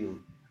listen to you,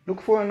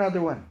 look for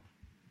another one.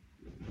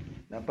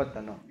 Dapat,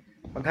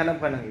 maghanap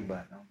ka ng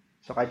iba, no?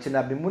 So, kahit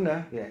sinabi mo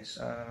na, yes,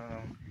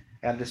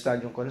 I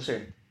understand yung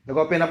concern.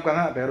 Nag-open up ka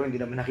nga, pero hindi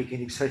naman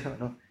nakikinig sa'yo,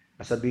 no?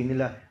 Sabihin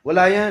nila,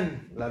 wala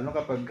yan. Lalo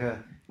kapag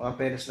mga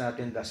parents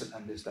natin doesn't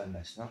understand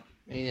us, no?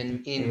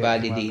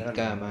 Invalidate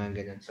ka, mga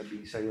ganun.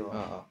 Sabihin sa'yo,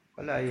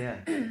 wala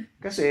yan.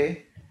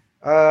 Kasi,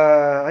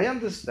 I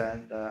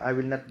understand, I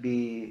will not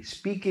be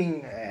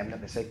speaking, I'm not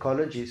a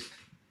psychologist,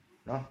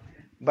 no?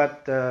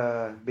 But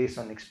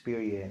based on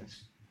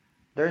experience,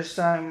 there's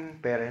some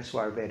parents who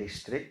are very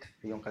strict.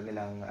 Yung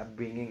kanilang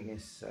upbringing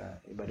is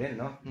iba din,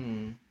 no?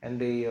 And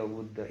they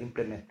would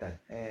implement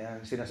that.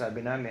 Ang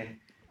sinasabi namin,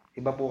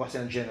 iba po kasi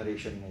ang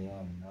generation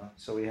ngayon, no?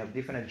 So we have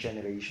different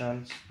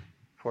generations.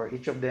 For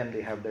each of them,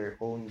 they have their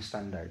own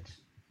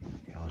standards.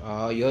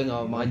 Yun,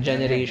 mga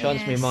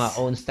generations, may mga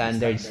own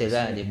standards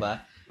sila, di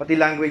ba? Pati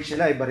language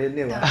nila, iba rin,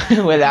 di ba?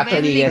 Well,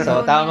 actually, yes.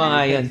 So, tama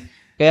nga yun.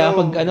 Kaya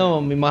pag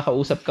may mga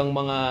kausap kang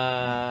mga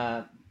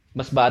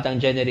mas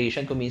batang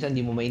generation, kung minsan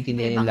hindi mo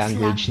maintindihan yung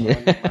language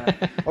nila.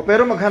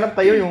 Pero maghanap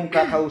kayo yung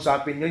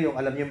kakausapin nyo, yung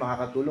alam nyo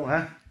makakatulong,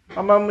 ha?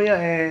 Mamaya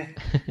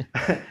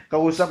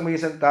kausap mo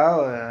isang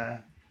tao,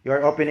 you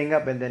are opening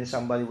up and then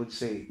somebody would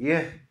say,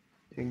 yeah,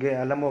 sige,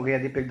 alam mo, kaya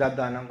di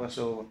pagdadaanan ko,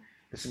 so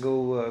let's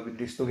go with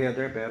this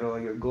together,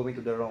 pero you're going to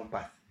the wrong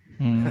path.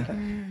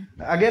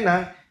 Again,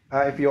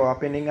 if you're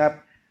opening up,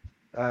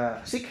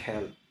 seek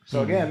help.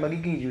 So again,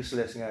 magiging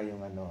useless nga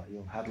yung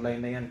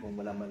hotline na yan kung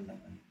malaman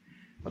lang.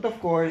 But of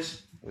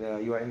course,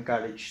 you are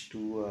encouraged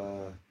to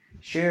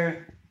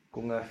share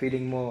kung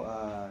feeling mo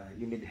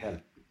you need help.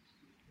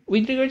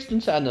 With regards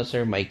dun sa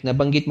Sir Mike,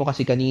 nabanggit mo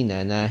kasi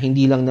kanina na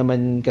hindi lang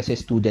naman kasi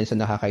students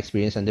na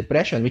nakaka-experience ng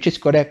depression, which is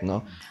correct,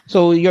 no?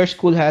 So, your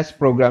school has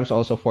programs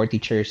also for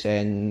teachers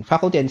and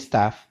faculty and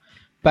staff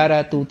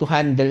para to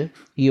handle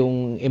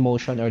yung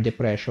emotion or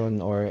depression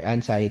or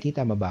anxiety,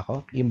 tama ba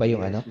ako? Yun ba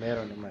yung Yes,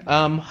 meron naman.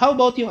 How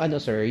about yung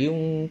sir,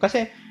 yung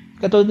kasi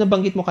katulad na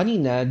banggit mo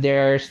kanina,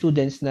 there are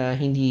students na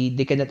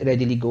they cannot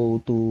readily go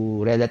to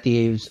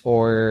relatives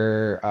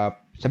or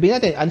sabihin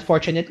natin,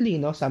 unfortunately,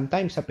 no,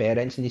 sometimes sa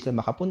parents hindi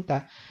sila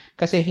makapunta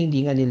kasi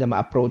hindi nga nila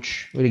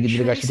ma-approach with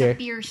regards to their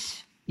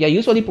peers. Yeah,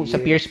 usually po sa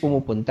peers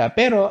pumupunta.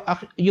 Pero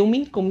yung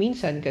kung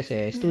minsan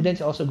kasi students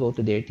also go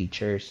to their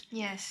teachers.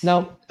 Yes.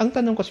 Now, ang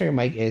tanong ko Sir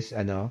Mike is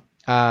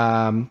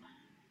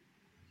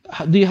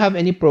do you have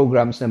any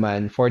programs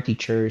naman for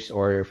teachers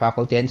or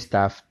faculty and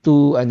staff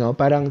to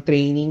parang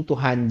training to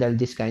handle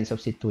these kinds of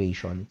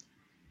situation?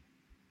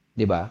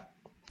 'Di ba?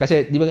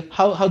 Kasi 'di ba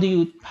how do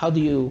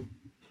you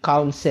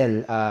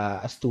counsel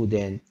a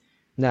student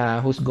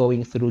na who's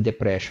going through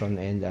depression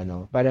and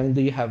parang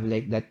do you have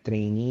like that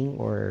training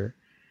or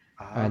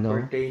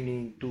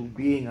pertaining to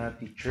being a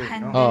teacher,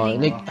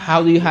 like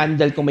how do you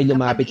handle kung may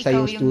lumapit sa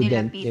yung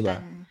student, 'di ba?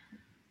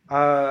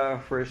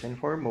 First and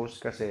foremost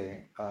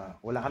kasi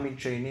wala kaming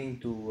training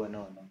to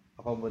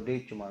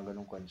accommodate yung mga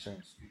ganung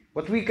concerns.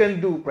 What we can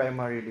do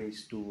primarily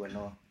is to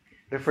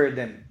refer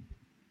them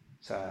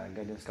sa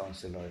guidance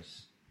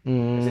counselors.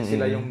 Kasi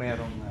sila yung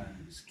merong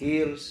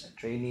skills,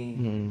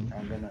 training,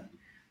 gano'n.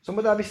 So,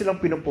 madami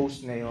silang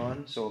pinopost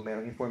ngayon. So,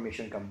 merong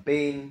information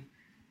campaign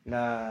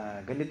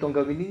na ganito ang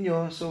gawin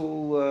ninyo.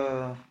 So,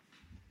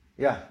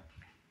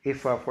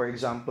 if, for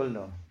example,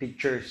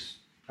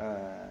 teachers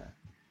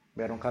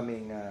meron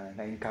kaming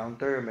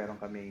na-encounter, meron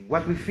kaming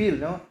what we feel,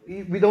 no?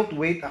 We don't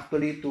wait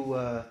actually to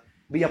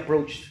be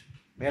approached.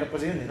 Mahirap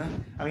kasi yun, no?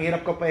 Ang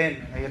hirap ka pa yun.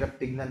 Ang hirap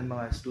tignan ng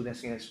mga students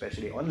ngayon,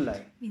 especially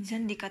online.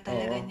 Minsan di ka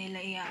talaga nila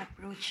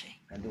i-approach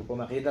eh. Nandun ko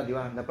makita, di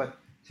ba? Dapat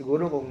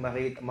siguro kung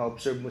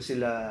ma-observe mo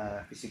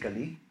sila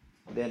physically,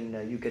 then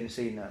you can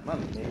say na, ma'am,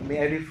 may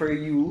I refer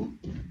you?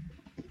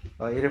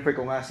 I-refer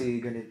ko nga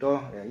si ganito.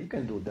 Yeah, you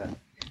can do that.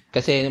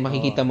 Kasi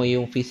makikita mo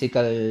yung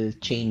physical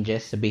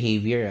changes sa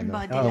behavior, ano?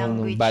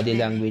 Body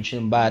language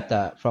ng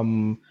bata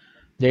from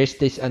there's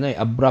this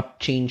abrupt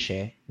change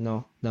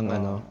no ng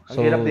Ang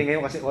hirap din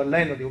ngayon kasi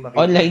online hindi mo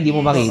makita. Online hindi mo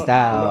makita.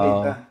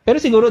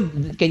 Pero siguro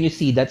can you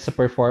see that sa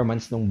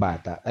performance ng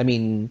bata? I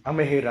mean, ang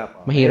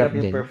mahirap. Mahirap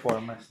yung din.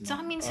 Performance. No?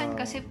 Saka minsan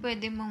kasi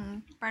pwede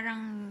mong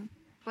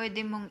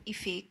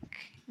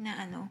i-fake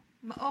na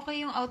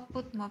okay yung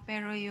output mo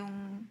pero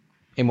yung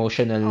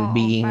emotional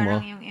being mo.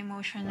 Parang yung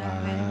emotional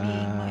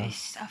well-being mo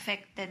is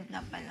affected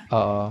na pala.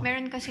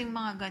 Meron kasi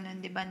mga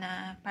ganun, 'di ba,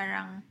 na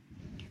parang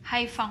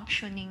high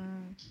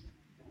functioning.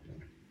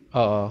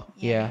 So,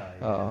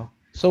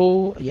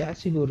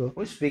 siguro.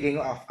 Well,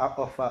 speaking of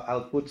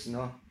outputs,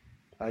 no?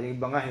 Yung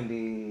iba nga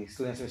hindi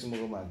students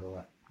mismo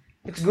gumagawa.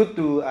 It's good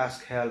to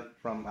ask help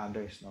from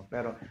others, no?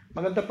 Pero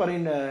maganda pa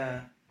rin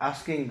na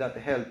asking that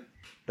help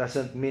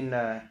doesn't mean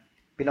na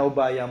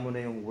pinaubaya mo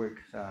na yung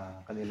work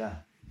sa kanila.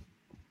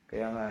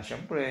 Kaya nga,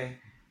 syempre,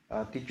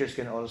 teachers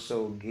can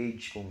also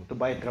gauge kung ito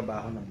ba yung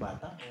trabaho ng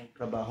bata o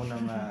trabaho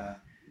ng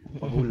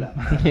magulang.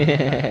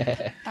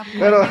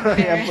 Pero,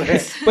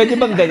 pwede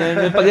bang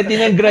ganun?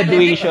 Pagdating ng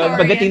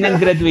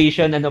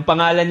graduation,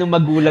 pangalan ng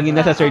magulang yung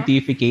nasa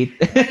certificate.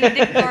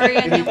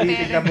 Valedictorian yung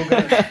parents.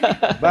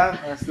 Diba?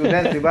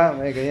 Students, diba?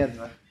 May ganyan.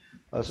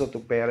 Also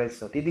to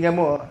parents. So, titingnan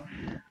mo,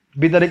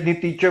 binarik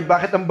ni teacher,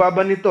 bakit ang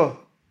baba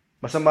nito?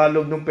 Masama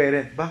loob ng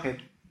parent.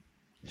 Bakit?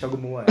 Siya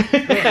gumawa.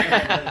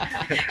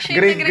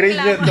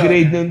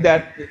 Grade ng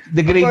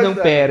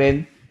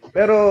parent.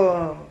 Pero,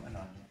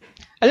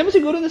 alam mo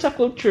siguro na sa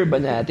culture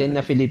ba natin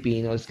na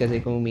Filipinos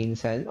kasi kung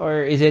minsan,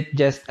 or is it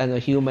just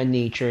human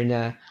nature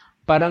na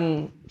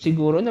parang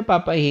siguro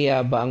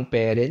napapahiya ba ang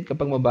parent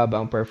kapag mababa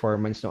ang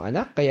performance ng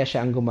anak kaya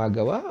siya ang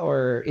gumagawa,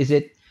 or is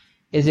it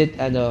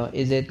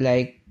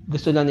like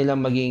gusto lang nilang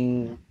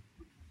maging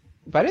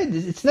parang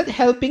it's not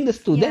helping the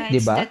student,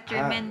 di ba? It's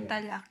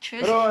detrimental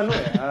actually. Pero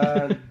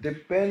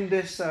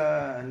depende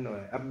sa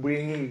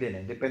upbringing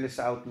din depende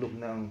sa outlook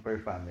ng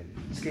per family.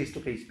 It's case to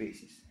case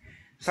basis.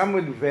 Some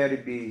would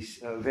very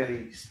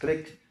very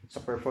strict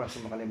sa performance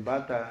ng mga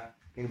bata,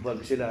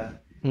 involved sila.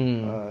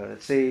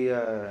 Let's say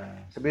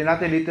sabihin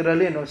natin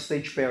literally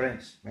stage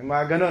parents. May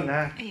mga ganun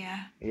ha.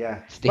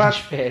 Yeah.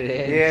 Stage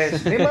parents.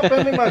 Yes, may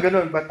mga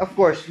ganun, but of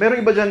course,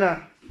 meron iba diyan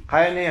na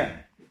kaya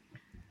niya.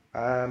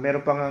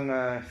 Meron pang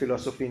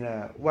philosophy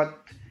na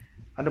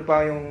ano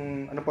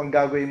pang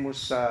gagawin mo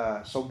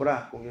sa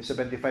sobra kung yung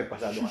 75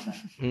 pasado ka na.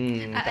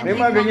 May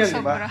mga ganyan,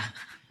 di ba?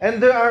 And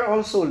there are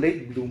also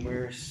late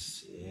bloomers.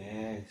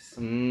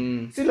 Yes.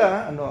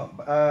 Sila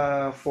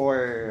for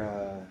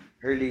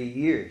early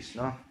years,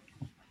 no?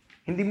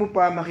 Hindi mo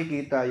pa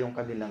makikita yung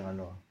kanilang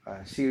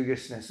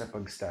seriousness sa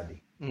pag-study.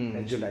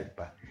 Medyo light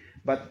pa.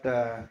 But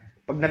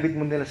pag nabit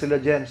mo nila sila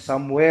diyan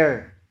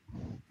somewhere,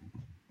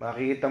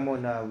 makikita mo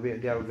na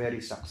they are very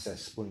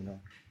successful,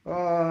 no?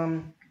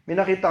 May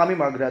nakita kami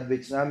mga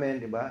graduates namin,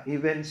 di ba?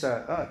 Even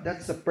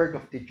that's the perk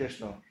of teachers,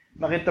 no?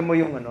 Makita mo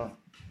yung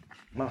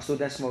mga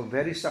students mo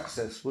very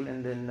successful,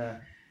 and then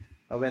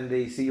when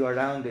they see you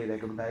around, they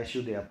recognize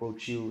you, they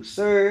approach you,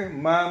 sir,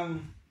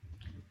 ma'am,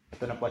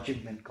 ito na po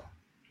achievement ko.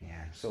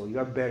 Yeah. So you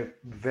are very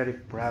very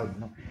proud,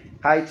 no?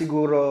 Kahit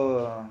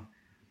siguro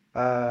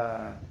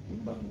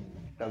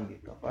tawag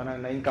dito,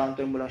 parang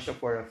na-encounter mo lang siya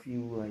for a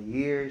few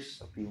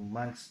years, a few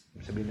months,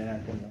 sabihin na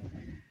natin, no?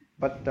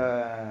 But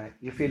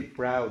you feel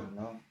proud,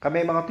 no?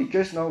 Kami mga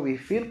teachers, no, we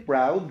feel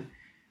proud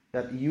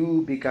that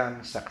you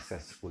become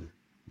successful.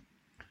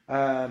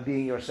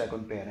 Being your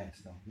second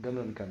parents, no?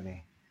 Ganun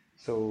kami.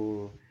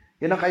 So,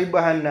 yun ang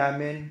kaibahan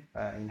namin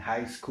in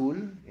high school,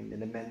 in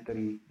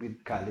elementary,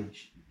 with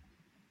college.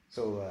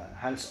 So,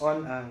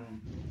 hands-on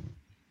ang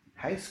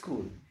high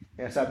school.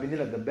 Kaya sabi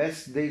nila, the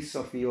best days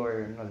of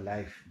your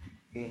life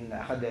in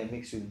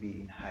academics will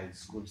be in high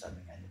school,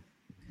 sabi nga nila.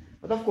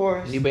 But of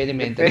course, hindi ba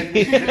elementary?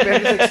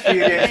 Depende sa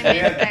experience na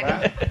yan, diba?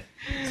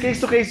 Case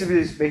to case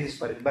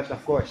basis pa rin. But of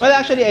course. Well,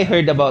 actually, I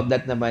heard about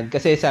that naman.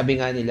 Kasi sabi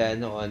nga nila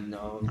noon,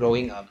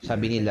 growing up,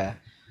 sabi nila,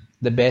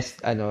 the best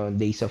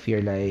days of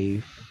your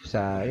life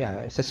sa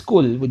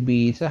school would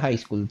be sa high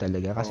school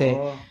talaga. Kasi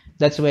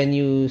that's when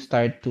you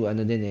start to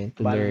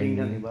to learn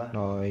diba?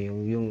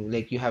 Yung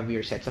like you have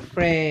your sets of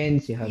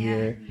friends, you have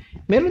your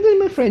meron din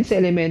mga friends sa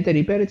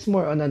elementary, pero it's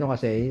more on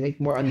kasi like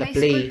more on the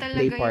play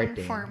part.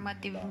 Yung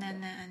formative na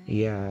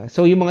Yeah.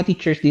 So yung mga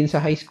teachers din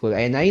sa high school,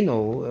 and I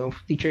know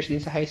teachers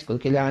din sa high school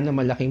kailangan ng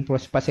malaking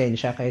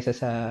pasensya kaysa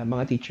sa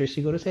mga teachers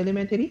siguro sa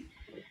elementary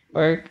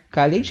or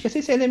college,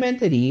 kasi sa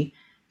elementary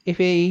if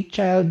a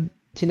child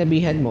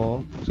sinabihan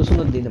mo,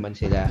 susunod din naman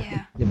sila.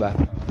 Yeah. 'Di ba?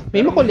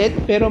 May makulit,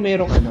 pero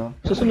merong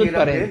susunod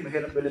pa rin.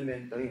 Mahirap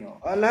elementary, no?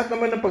 Lahat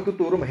naman ng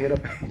pagtuturo,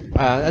 mahirap.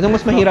 Anong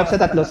mas mahirap sa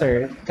tatlo,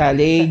 sir?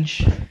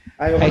 College,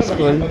 high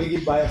school?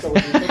 Magiging bias ako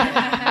dito.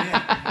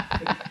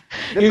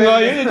 Yung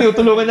nga yun,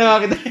 tinutulungan na nga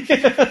kita.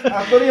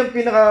 Actually, yung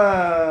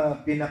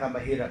pinaka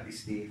mahirap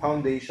is the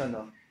foundation,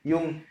 no?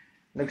 Yung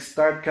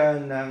nag-start ka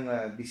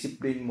ng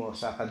discipline mo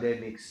sa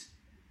academics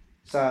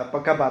sa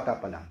pagkabata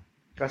pa lang.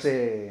 Kasi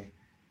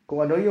kung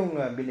ano yung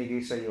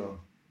binigay sa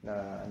iyo na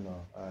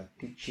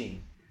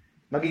teaching,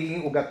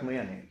 magiging ugat mo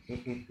yan eh.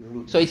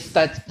 So it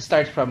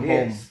starts from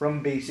home. Yes,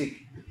 from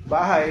basic.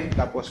 Bahay,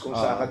 tapos kung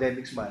sa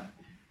academics man,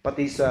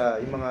 pati sa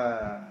yung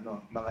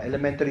mga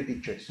elementary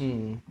teachers.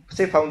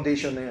 Kasi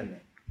foundation na yan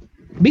eh.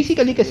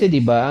 Basically kasi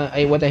 'di ba,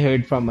 what I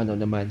heard from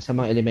naman sa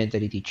mga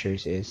elementary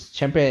teachers is,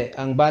 syempre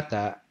ang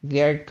bata,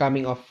 they are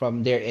coming off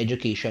from their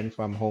education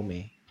from home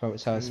eh.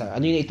 Sa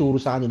ano yung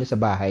ituro sa kanila sa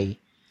bahay.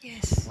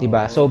 Yes. 'Di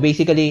ba? So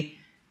basically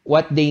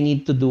what they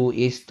need to do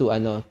is to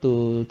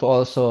to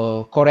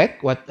also correct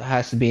what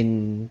has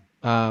been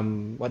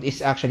what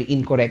is actually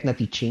incorrect na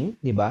teaching,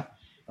 'di ba?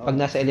 Pag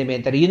nasa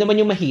elementary, yun naman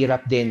yung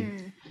mahirap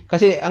din.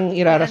 Kasi ang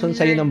irarason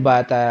sa ng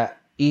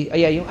bata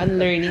yung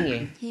unlearning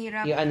eh.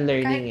 Hirap. Yung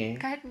unlearning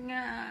Kahit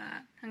nga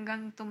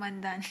hanggang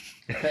tumandan.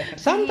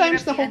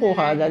 Sometimes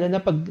nakukuha, lalo na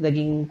pag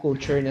naging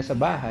culture na sa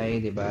bahay,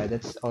 di ba?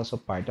 That's also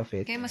part of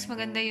it. Kaya mas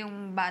maganda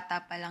yung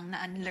bata pa lang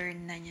na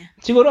unlearn na niya.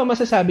 Siguro ang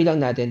masasabi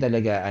lang natin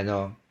talaga,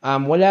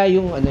 wala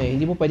yung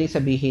hindi mo pwedeng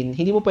sabihin,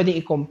 hindi mo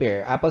pwedeng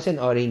i-compare apples and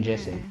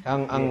oranges eh.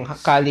 Ang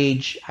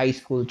college, high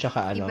school,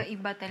 tsaka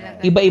Iba-iba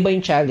talaga. Iba-iba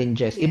yung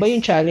challenges. Iba yung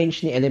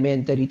challenge ni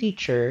elementary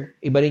teacher,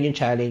 iba rin yung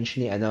challenge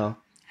ni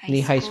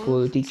high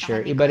school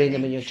teacher, iba rin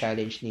naman yung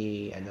challenge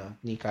ni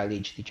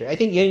college teacher. I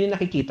think yan yung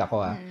nakikita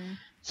ko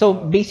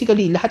So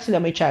basically lahat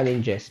sila may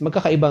challenges,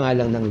 magkakaiba nga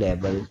lang ng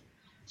level.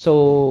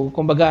 So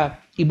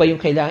kumbaga iba yung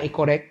kailangang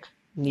i-correct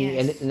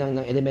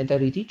ng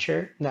elementary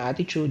teacher na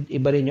attitude,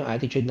 iba rin yung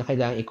attitude na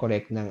kailangang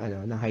i-correct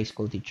ng high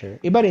school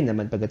teacher. Iba rin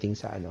naman pagdating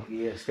sa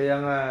Yes, kaya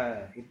nga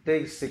it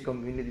takes a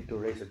community to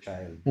raise a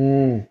child.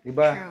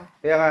 Diba? True.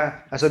 Kaya nga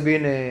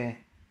sasabihin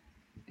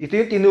ito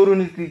yung tinuro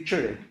ni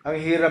teacher eh. Ang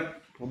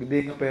hirap huwag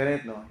din ka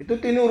parent, no? Ito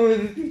tinuro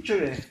ni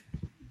teacher eh.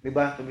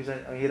 Diba?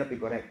 Ang hirap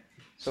i-correct.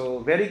 So,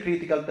 very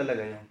critical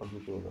talaga yung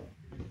pagtuturo.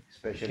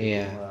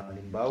 Especially kung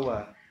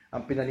halimbawa,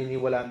 ang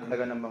pinaniniwalaan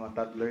talaga ng mga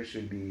toddlers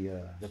will be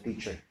the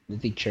teacher. The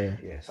teacher.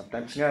 Yeah,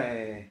 sometimes nga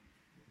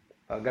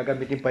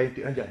gagamitin pa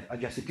yung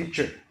andyan si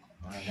teacher.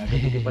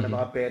 Gagamitin pa ng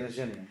mga parents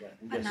yan.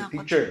 Andyan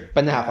si teacher.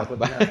 Panakot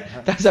ba?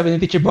 Tapos sabi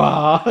ng teacher,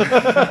 bah!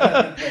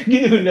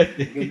 Ginulat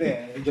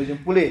eh. Andyan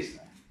yung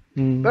police.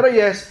 Pero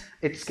yes,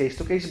 it's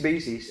case-to-case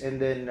basis and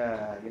then,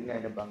 yun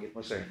nga nabanggit mo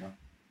sir, no?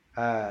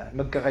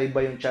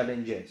 Magkakaiba yung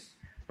challenges.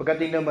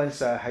 Pagdating naman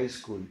sa high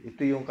school,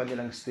 ito yung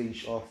kanilang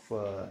stage of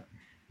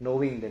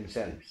knowing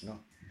themselves,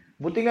 no?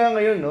 Buti nga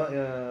ngayon, no,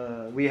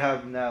 we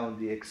have now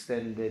the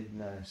extended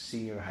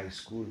senior high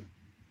school.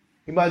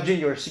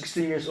 Imagine you're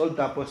 16 years old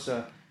tapos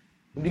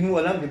hindi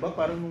mo alam, di ba?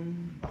 Parang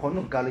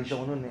ako college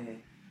ako noon eh.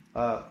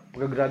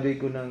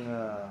 Pag-graduate ko ng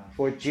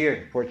fourth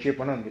year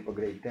pa noon, di pa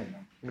grade 10,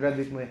 no?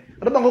 Graduate mo eh.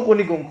 Ano bang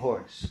kukunin kong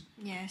course?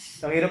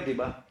 Yes. Ang hirap, di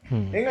ba?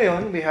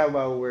 Ngayon, we have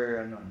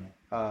our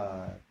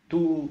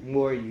 2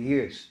 more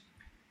years.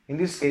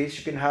 In this case,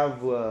 you can have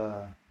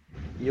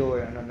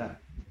your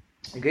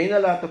you gain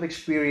a lot of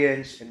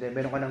experience and then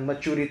meron ka ng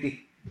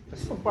maturity.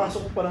 Kasi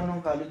pagpasok ko pa lang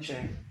ng college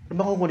ano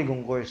bang kukunin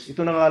kong course?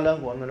 Ito na nga lang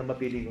kung ano na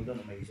mapili ko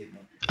doon na maisip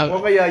mo. O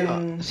kaya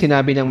yung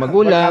sinabi ng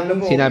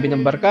magulang, sinabi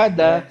ng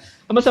barkada.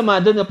 Ang masama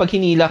doon na pag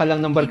hinila ka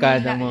lang ng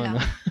barkada mo, no?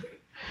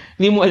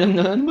 Hindi mo alam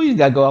na ano mo yung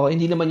gagawa ko.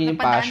 Hindi naman yun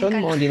yung passion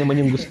mo, hindi naman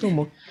yung gusto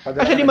mo.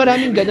 Actually,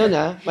 maraming ganun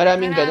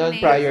Maraming ganun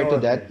prior to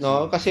that,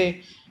 no?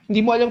 Kasi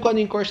hindi mo alam kung ano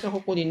yung course na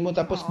kukunin mo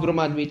tapos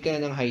graduate ka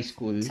na ng high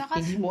school.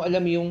 Hindi mo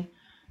alam yung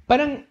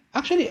parang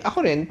actually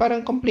ako rin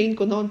parang complain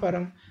ko noon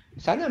parang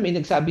sana may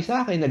nagsabi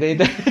sa akin na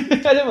ganito.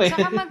 Alam mo yun?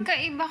 Saka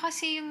magkaiba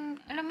kasi yung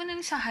alam mo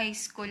nung sa high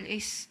school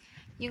is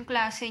yung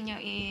klase nyo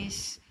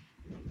is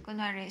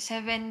kunwari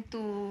 7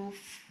 to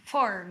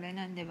 4,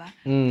 ganun, di ba?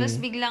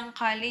 Tapos biglang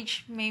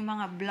college, may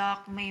mga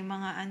block, may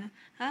mga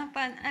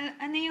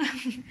ano yung...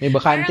 May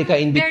bakante ka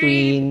in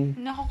between.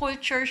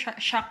 Nako-culture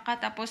shock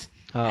ka, tapos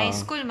high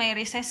school, may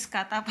recess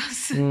ka,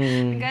 tapos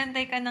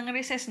nag-aantay ka ng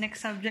recess, next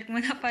subject mo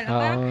na pala.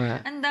 Parang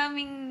ang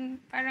daming,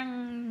 parang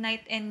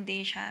night and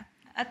day siya.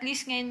 At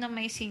least ngayon na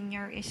may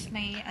senior is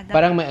may adapt.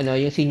 Parang may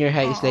yung senior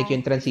high is like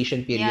yung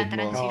transition period mo. Yeah,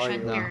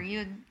 transition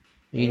period.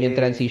 Yun yung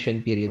transition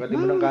period. Pwede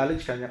mo ng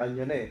college,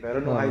 kanya-kanya na eh. Pero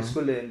nung high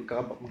school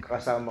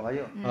magkakasama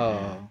kayo.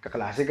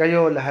 Kaklase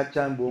kayo, lahat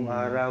yan, buong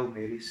araw,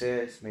 may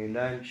recess, may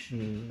lunch.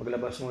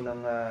 Paglabas mo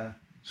ng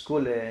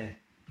school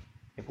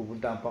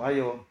pupuntahan pa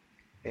kayo.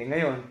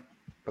 Ngayon,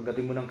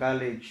 pagdating mo ng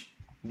college,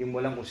 hindi mo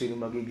alam kung sino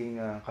magiging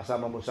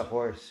kasama mo sa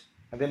course.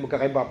 And then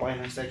magkakaiba pa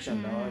kayo ng section,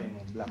 no?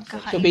 Yung black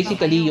section. So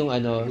basically yung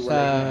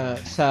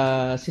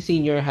sa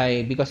senior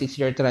high, because it's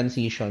your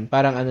transition,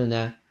 parang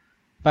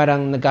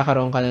parang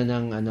nagkakaroon ka na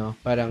ng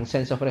parang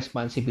sense of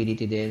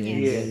responsibility din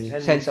Yes.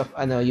 and sense of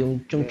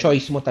yung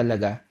choice mo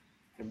talaga.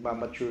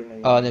 Nagmamature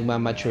na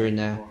Nagmamature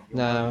na yung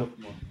outlook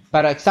mo.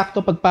 para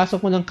eksakto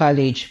pagpasok mo ng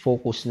college,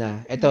 focus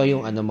na. Ito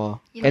yung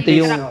mo. Yun Ito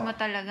yung yung track mo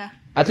talaga.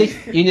 at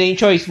least yun na yung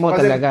choice mo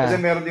Kasi talaga.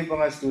 meron din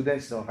mga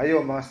students, no?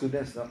 Kayo, mga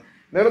students, no?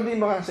 Meron din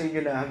mga sa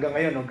inyo na hanggang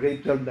ngayon, no?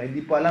 Grade 12 na,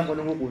 hindi pa alam kung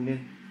anong kukunin.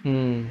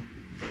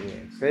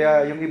 Yes.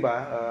 Kaya yung iba,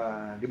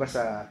 di ba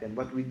sa atin,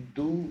 what we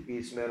do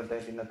is meron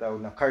tayong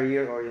tinatawag na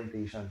career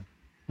orientation.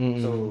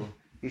 So,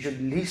 you should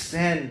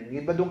listen.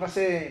 Iba doon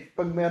kasi,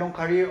 pag merong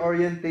career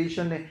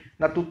orientation,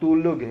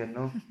 natutulog,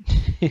 no?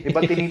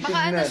 Iba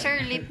tinitignan. Baka sir,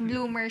 late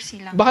bloomer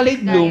sila. Baka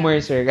late bloomer,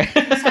 sir.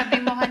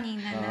 Sabi mo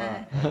kanina na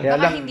kaya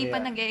baka lang, hindi pa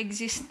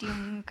nag-exist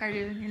yung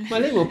career nila.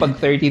 Malay mo, pag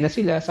 30 na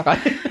sila, saka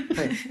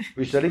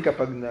usually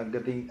kapag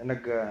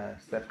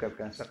nag-step up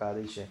ka sa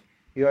college,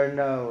 you are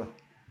now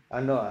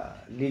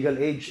legal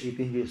age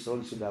 18 years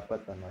old, so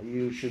dapat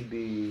you should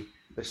be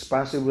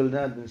responsible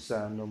na dun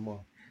sa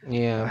mo.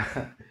 Yeah.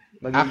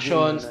 Magiging,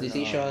 Actions,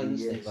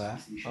 decisions, yes, di ba?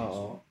 decisions.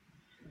 Oo.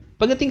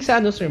 Pagdating sa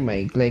Sir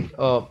Mike, like,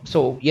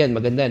 so, yan,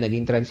 maganda,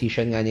 naging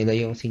transition nga nila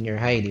yung senior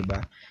high, di ba?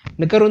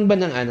 Nagkaroon ba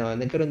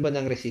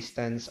ng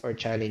resistance or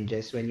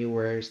challenges when you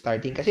were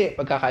starting? Kasi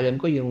pagkakaalam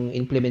ko, yung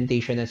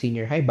implementation ng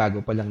senior high, bago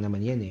pa lang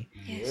naman yan eh.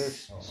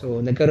 Yes. So,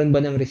 nagkaroon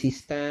ba ng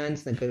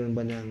resistance? Nagkaroon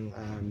ba ng,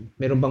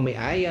 meron bang may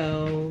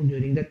ayaw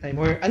during that time?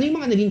 Or ano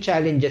yung mga naging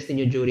challenges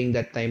niyo during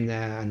that time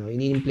na,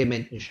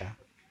 ini-implement niyo siya?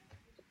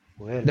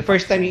 Well, The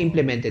first time you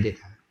implemented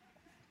it,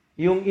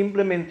 yung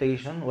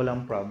implementation,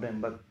 walang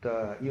problem. But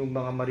yung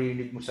mga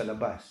marinig mo sa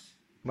labas,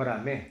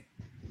 marami.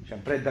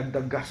 Siyempre,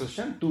 dagdag gastos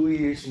yan. 2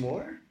 years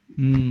more.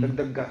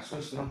 Dagdag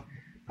gastos, no?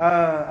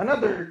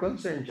 Another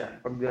concern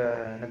dyan, pag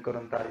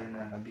nagkaroon tayo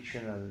ng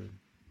additional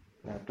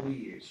na 2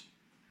 years,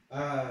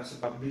 sa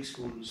public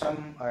school,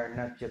 some are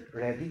not yet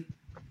ready.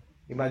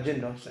 Imagine,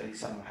 no, sa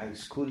isang high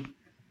school,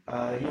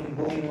 yung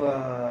buong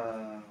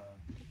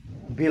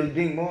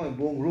building mo,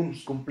 buong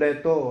rooms,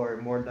 kumpleto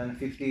or more than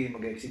 50,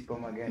 mag-exit pa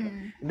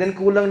then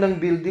kulang ng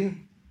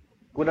building,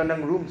 kulang ng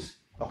rooms,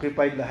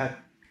 occupied lahat.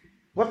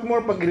 What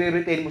more pag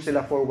re-retain mo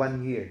sila for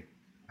 1 year?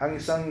 Ang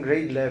isang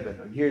grade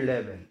level o year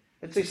level,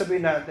 let's say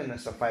sabihin natin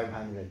nasa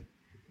 500.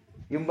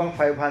 Yung bang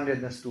 500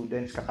 na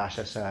students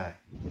kakasya sa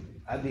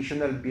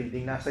additional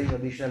building, nasa yung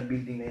additional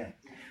building na yan.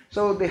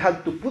 So they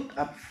had to put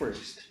up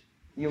first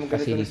yung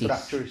ganitong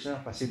structures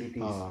na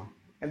facilities.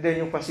 And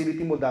then yung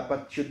facility mo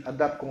dapat should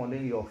adapt kung ano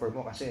yung i-offer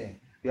mo kasi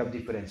we have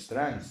different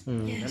strands.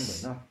 Remember,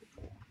 no?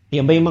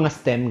 Yan ba yung mga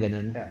STEM,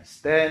 ganun? Yeah,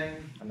 STEM,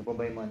 ano pa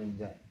ba yung mga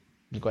nandyan?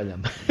 Hindi ko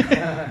alam.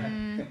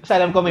 Kasi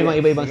alam ko may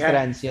mga iba-ibang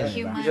strands yan.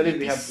 Humanities Usually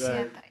we have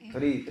yata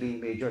three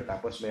major,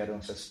 tapos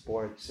meron sa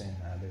sports and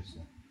others.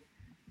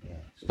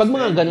 Yeah. So Pag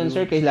mga STEM, ganun,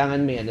 sir,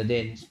 kailangan may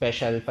din,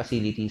 special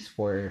facilities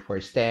for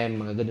STEM,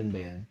 mga ganun ba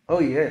yan?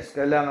 Oh yes,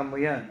 kailangan mo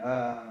yan.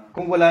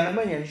 Kung wala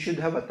naman yan, you should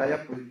have a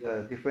tie-up with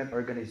different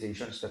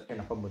organizations that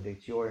can accommodate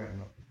your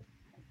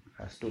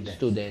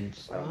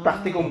students.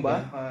 Practicum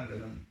ba?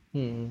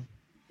 Ganun.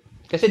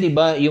 Kasi 'di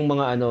ba yung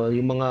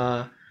mga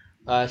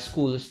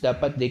schools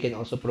dapat they can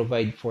also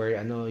provide for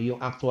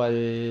yung actual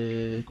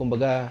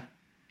kumbaga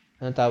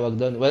anong tawag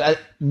doon? Well,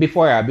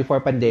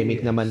 before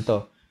pandemic naman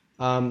to.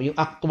 Yung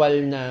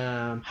actual na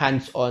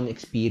hands-on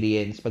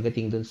experience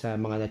pagdating doon sa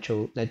mga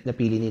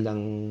napili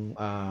nilang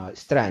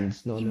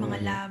strands, no? Yung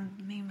mga lab,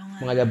 may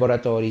mga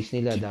laboratories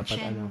nila dapat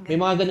kitchen, May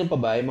mga ganun pa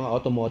ba? Yung mga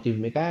automotive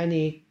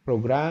mechanic,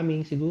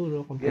 programming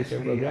siguro,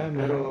 computer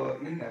programming. Pero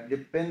yun nga,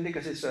 depende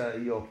kasi sa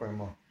i-offer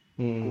mo.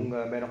 Kung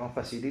meron kang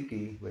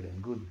facility, well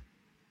and good.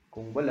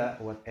 Kung wala,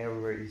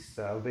 whatever is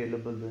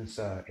available dun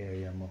sa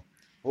area mo.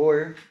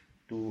 Or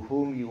to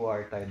whom you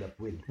are tied up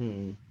with.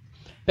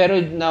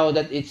 Pero now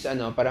that it's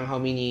parang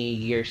how many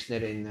years na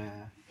rin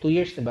na 2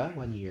 years na ba?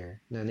 1 year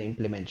na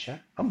na-implement siya?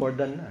 More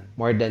than na.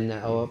 More than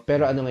na.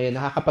 Pero ngayon,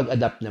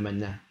 nakakapag-adapt naman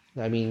na.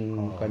 I mean,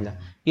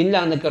 yun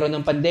lang, nagkaroon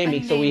ng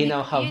pandemic, so we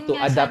now have to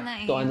adapt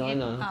to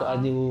to a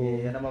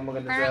new... Yan naman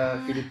maganda sa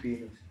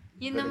Filipinos.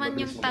 Yun naman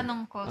yung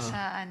tanong ko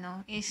sa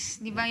is,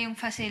 di ba yung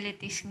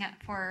facilities nga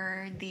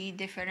for the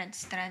different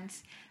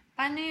strands,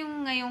 paano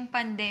yung ngayong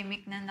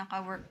pandemic na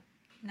naka-work,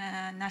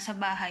 na nasa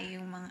bahay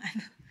yung mga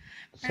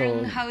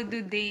parang how do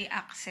they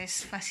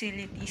access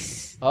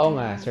facilities? Oo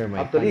nga, Sir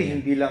Mike. Actually,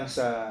 hindi lang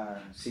sa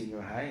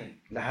senior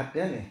high. Lahat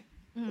yan eh.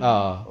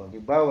 Oo.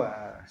 Di ba,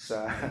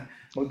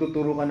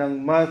 magtuturo ka ng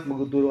math,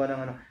 magtuturo ka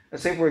ng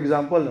say for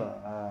example,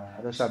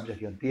 anong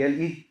subject yun?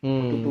 TLE.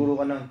 Magtuturo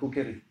ka ng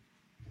cookery.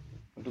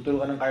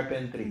 Magtuturo ka ng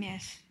carpentry.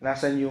 Yes.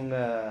 Nasaan yung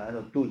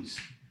tools?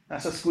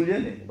 Nasa school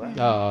yan eh, di ba?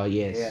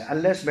 Yes. Yeah,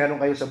 unless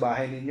meron kayo sa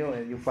bahay ninyo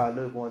and you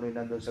follow kung ano yung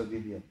nandun sa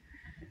video.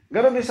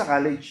 Ganon din sa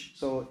college.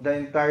 So, the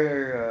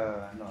entire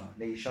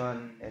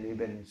nation and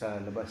even sa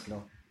labas,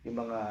 yung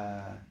mga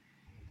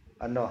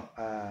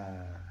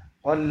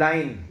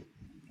online,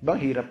 bang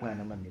hirap nga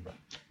naman, di ba?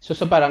 So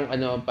parang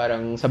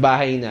parang sa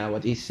bahay na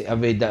what is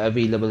the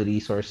available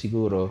resource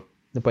siguro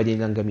na pwede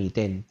nilang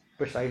gamitin.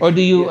 Precisely. Or do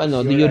you Yes,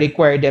 do you right.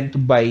 require them to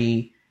buy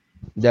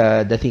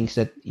the things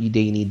that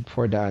they need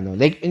for the ano.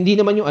 Like hindi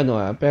naman yung ano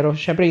pero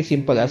syempre yung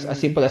simple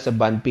as a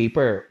bond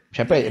paper.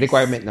 Syempre Yes.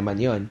 requirement naman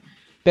 'yon.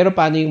 Pero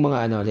paano yung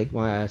mga ano, like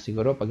mga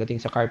siguro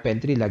pagdating sa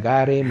carpentry,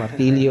 lagare,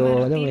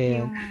 martilyo, ano mo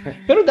yan. Martilyo,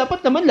 mga Pero dapat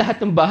naman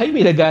lahat ng bahay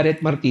may lagare at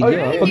martilyo. Oh,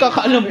 yeah.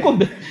 Pagkakaalam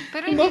ko,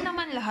 Pero hindi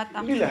naman lahat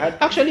Hindi actually. lahat.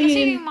 actually,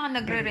 Kasi yung mga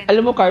nagre-rent.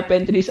 alam mo,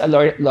 carpentry is a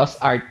lost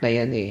art na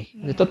yan eh.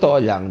 Totoo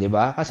lang, di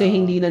ba? Kasi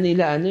hindi na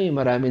nila ano eh,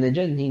 marami na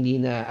dyan, hindi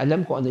na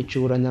alam kung ano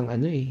itsura ng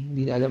ano eh.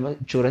 Hindi na alam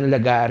ang itsura ng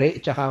lagare,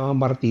 tsaka mga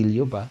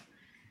martilyo ba?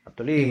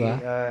 Actually, Diba?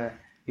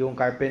 yung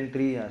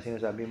carpentry,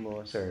 sinasabi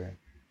mo, sir,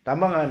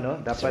 tama nga, no?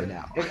 Dapat, Sir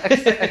na ako.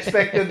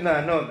 expected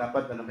na, no?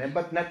 Dapat,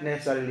 but not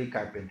necessarily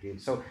carpentry.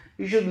 So,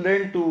 you should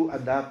learn to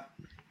adapt.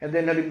 And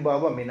then,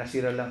 halimbawa, may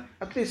nasira lang,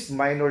 at least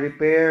minor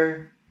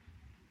repair,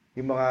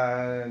 yung mga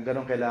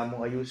ganong kailangan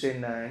mong ayusin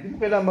na hindi mo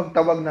kailangan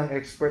magtawag ng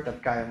expert at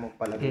kaya mong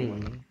palagay mo.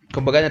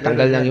 Kumbaga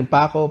natanggal lang yung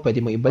pako,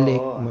 pwede mo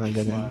ibalik, Oo, mga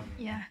ganun.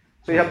 Yeah.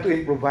 So, you have to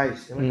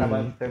improvise. Yung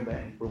tama yung term ba?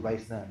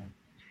 Improvise na. No?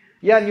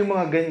 Yan, yung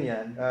mga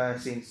ganyan,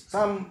 since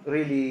some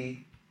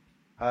really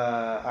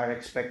are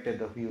expected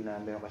of you na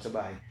meron ka sa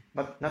bahay,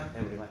 but not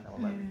everyone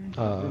naman.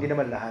 Hindi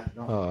naman lahat,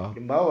 no?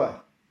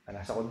 Halimbawa,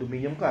 nasa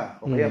condominium ka,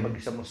 o kaya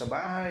mag-isa mo sa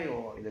bahay,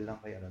 o ilan lang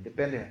kayo.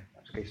 Depende,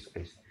 sa case to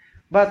case.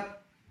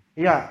 But,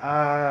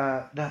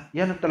 yeah,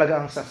 yan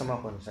talaga ang sa mga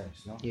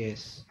concerns, no?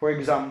 Yes. For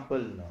example,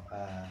 no,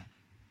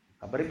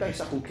 balik tayo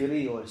sa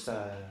cookery o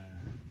sa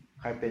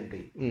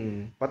carpentry.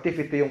 What if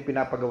ito yung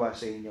pinapagawa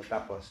sa inyo,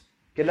 tapos,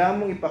 kailangan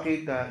mong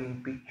ipakita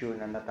in picture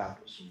na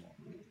natapos mo.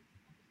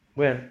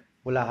 Well,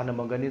 wala ka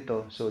namang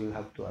ganito, so you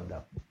have to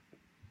adapt.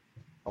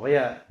 O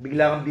kaya,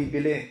 bigla kang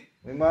bibili.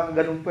 May mga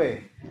ganun pa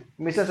eh.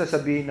 Minsan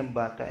sasabihin ng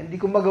bata,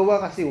 hindi ko magawa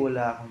kasi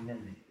wala akong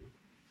yan eh.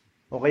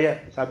 O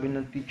kaya, sabi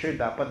ng teacher,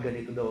 dapat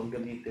ganito daw ang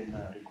gamitin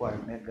na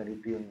requirement,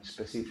 ganito yung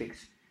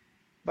specifics.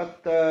 But,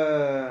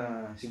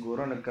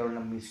 siguro nagkaroon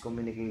ng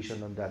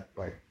miscommunication on that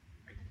part.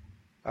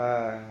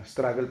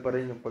 Struggle pa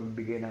rin yung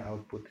pagbigay ng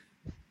output.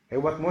 Eh,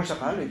 what more sa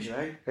college,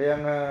 right? Kaya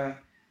nga,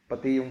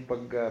 pati yung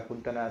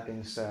pagpunta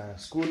natin sa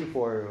school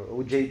for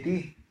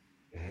OJT,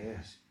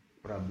 yes,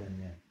 problem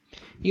yan.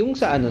 Yung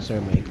sa ano,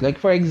 Sir Mike,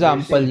 like for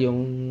example,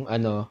 yung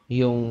ano,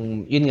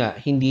 yung, yun nga,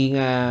 hindi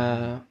nga,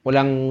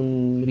 walang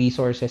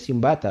resources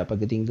yung bata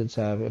pagdating dun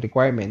sa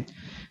requirement,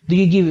 do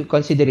you give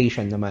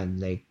consideration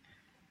naman, like,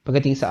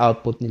 pagdating sa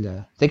output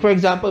nila? Like for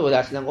example,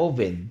 wala silang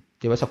oven,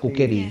 di ba, sa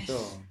cookery.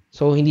 Yes.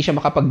 So, hindi siya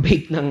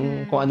makapag-bake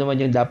ng kung ano man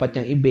yung dapat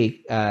niyang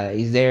i-bake.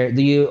 Do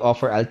you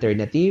offer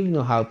alternative,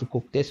 no, how to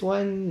cook this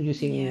one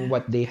using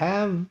what they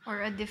have?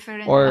 Or a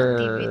different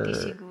Or activity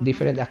siguro.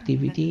 different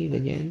activity,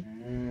 ganyan.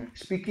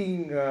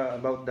 Speaking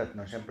about that,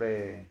 no,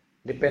 syempre,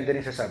 depende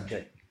rin sa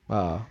subject.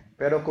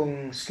 Pero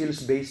kung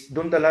skills-based,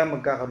 doon talaga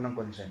magkakaroon ng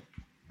consent.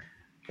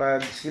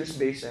 Pag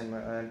skills-based, I'm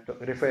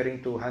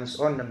referring to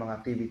hands-on na mga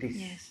activities.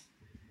 Yes.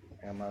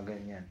 Kaya mga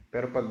ganyan.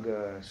 Pero pag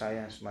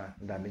science, ang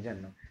dami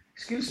dyan, no?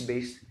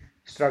 Skills-based,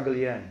 struggle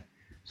yan.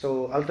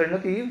 So,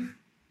 alternative,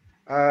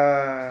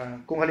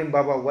 kung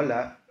halimbawa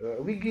wala,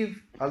 we give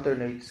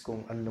alternates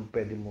kung anong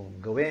pwede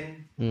mong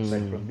gawin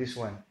aside from this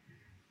one.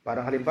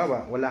 Parang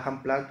halimbawa, wala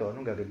kang plato,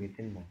 anong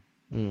gagamitin mo?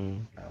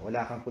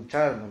 Wala kang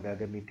kutsara, anong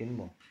gagamitin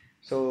mo?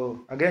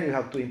 So, again, you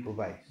have to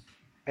improvise.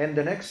 And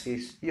the next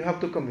is, you have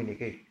to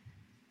communicate.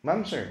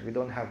 Ma'am, sir, we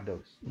don't have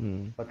those.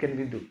 What can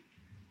we do?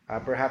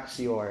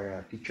 Perhaps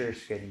your teachers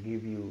can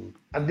give you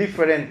a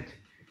different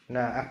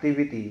na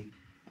activity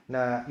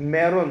na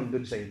meron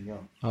dun sa inyo.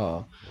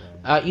 Oo.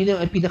 Yun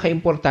ang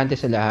pinaka-importante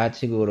sa lahat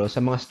siguro sa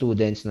mga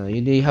students, no.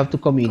 You have to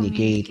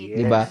communicate,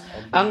 'di ba?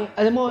 Ang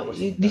alam mo,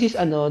 this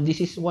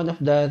is one of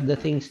the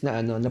things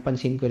na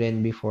napansin ko rin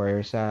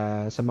before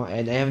sa mga,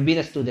 and I have been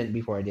a student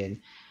before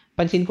din.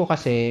 Pansin ko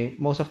kasi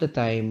most of the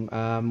time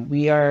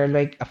we are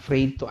like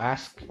afraid to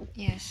ask.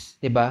 Yes.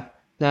 'Di ba?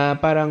 Na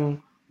parang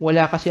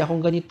wala kasi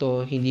akong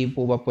ganito, hindi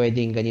po ba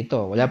pwedeng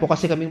ganito? Wala po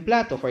kasi kaming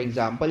plato, for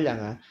example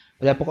lang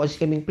wala po kasi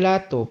kaming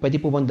plato, pwede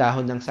po bang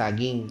dahon ng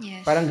saging?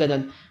 Yes. Parang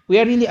ganun.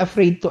 We are really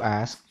afraid to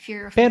ask.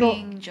 Fear of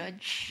being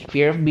judged.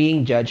 Fear of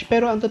being judged.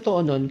 Pero ang totoo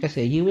nun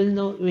kasi, you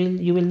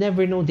will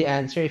never know the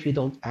answer if you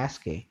don't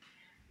ask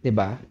 'Di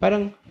ba?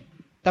 Parang,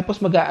 tapos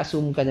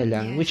mag-a-assume ka na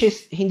lang, which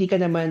is, hindi ka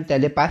naman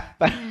telepath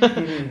para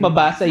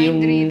mabasa yung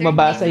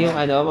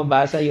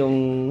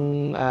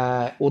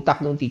utak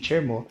ng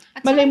teacher mo.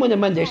 Malay mo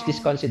naman, there's this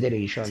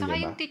consideration, Saka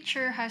diba? yung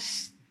teacher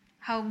has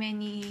how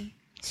many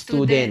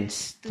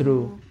students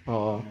to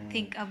Oo.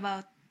 think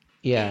about.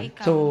 Yeah.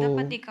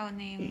 Dapat ikaw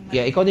na yung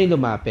ikaw na yung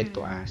lumapit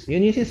to ask.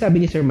 Yun yung sinasabi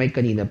ni Sir Mike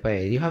kanina pa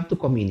You have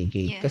to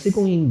communicate. Yes. Kasi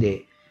kung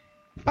hindi,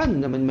 paano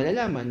naman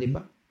malalaman, di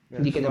ba?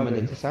 Hindi ka naman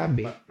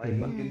nagsasabi.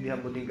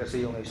 Maintindihan mo din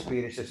kasi yung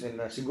experiences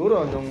nila.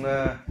 Siguro, nung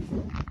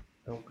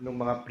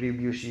mga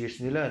previous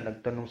years nila,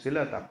 nagtanong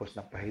sila, tapos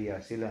napahiya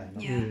sila.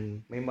 No?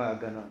 Yeah. May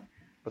mga ganon.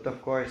 But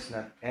of course,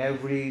 not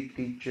every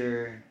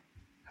teacher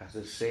has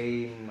the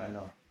same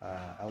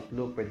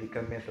outlook,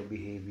 predicament, or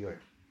behavior.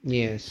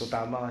 Yes. So,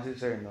 tama kasi,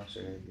 sir, no?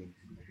 Sir,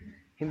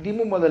 hindi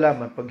mo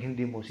malalaman pag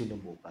hindi mo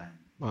sinubukan.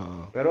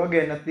 Pero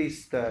again, at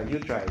least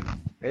you tried.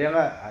 Kaya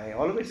nga, I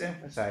always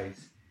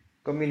emphasize,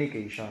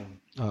 communication.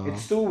 Oo.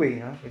 It's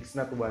two-way, ha? It's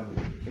not one-way.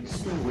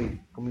 It's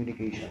two-way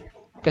communication.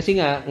 Kasi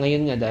nga,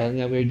 ngayon nga, dahil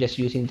nga we're just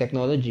using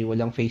technology,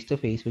 walang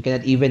face-to-face, we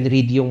cannot even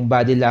read yung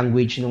body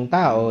language ng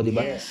tao, di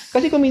ba? Yes.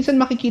 Kasi kung minsan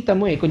makikita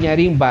mo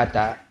kunyari yung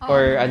bata,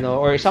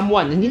 or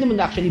someone, hindi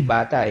naman actually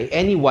bata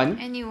anyone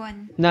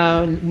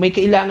na may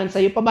kailangan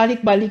sa'yo,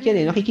 pabalik-balik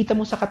yan nakikita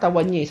mo sa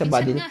katawan niya, sa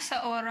body niya. Minsan nga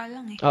sa oral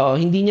lang Oo,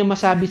 hindi niya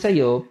masabi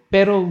sa'yo,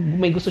 pero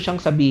may gusto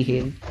siyang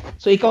sabihin.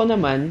 So, ikaw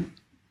naman,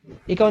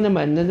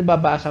 na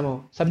nababasa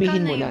mo,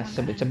 sabihin mo na,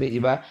 sabi,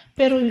 di ba?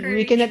 Pero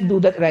we cannot do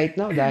that right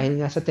now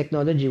dahil nga sa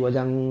technology,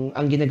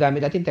 ang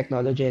ginagamit natin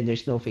technology and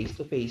there's no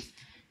face-to-face.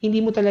 Hindi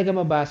mo talaga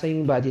mabasa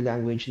yung body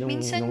language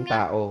ng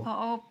tao.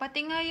 Oo,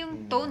 pati nga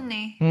yung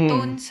tone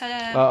Tone sa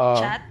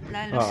chat,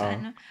 lalo sa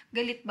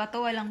galit ba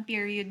to, walang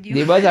period yun.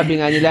 Di ba? Sabi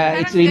nga nila,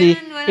 it's really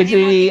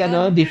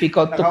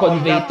difficult to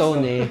convey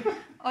tone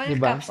All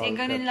diba? Caps,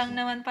 ganun lang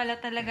naman pala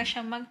talaga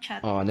siya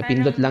mag-chat.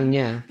 Napindot lang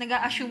niya.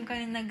 Nag-a-assume ka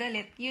na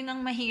galit. Yun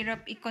ang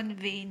mahirap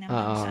i-convey naman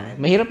sa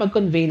mahirap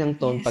mag-convey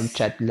ng tone pag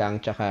chat lang,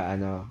 tsaka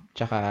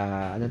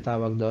anong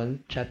tawag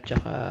doon? Chat,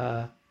 tsaka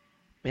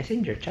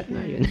messenger, chat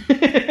na yun.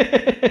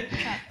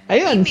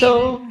 Ayun,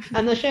 so,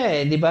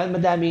 siya di ba?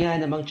 Madami nga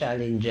namang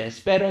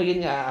challenges. Pero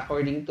yun nga,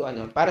 according to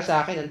para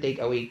sa akin, ang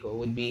takeaway ko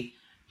would be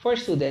for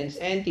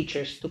students and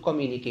teachers to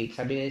communicate.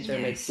 Sabi nga ni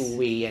Sir Mike,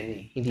 two-way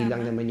yan Hindi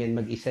lang naman yan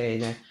mag-isa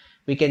na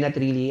we cannot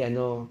really,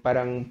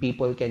 parang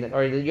people cannot,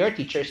 or your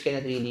teachers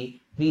cannot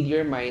really read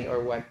your mind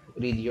or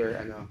read your,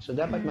 So,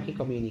 dapat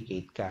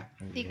makicommunicate ka.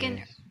 They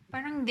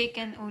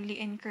can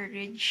only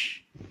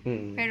encourage.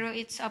 Pero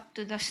it's up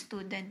to the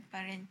student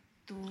pa rin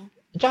to...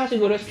 Tsaka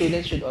siguro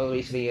students should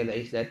always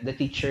realize that the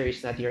teacher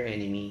is not your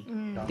enemy.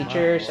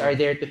 Teachers are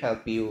there to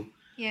help you.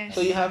 Yes.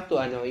 So, you have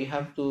to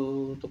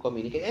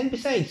communicate. And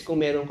besides,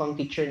 kung meron kang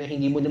teacher na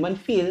hindi mo naman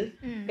feel,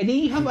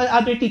 edi you have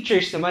other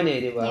teachers naman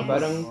di ba? Yes.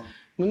 Parang,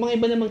 may mga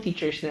iba namang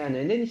teachers na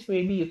and then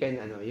maybe you can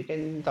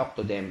talk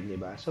to them, di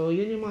ba? So,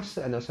 yun yung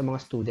mga, sa mga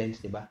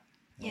students, di ba?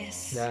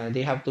 Yes.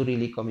 They have to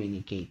really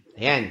communicate.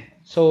 Ayan.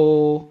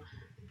 So,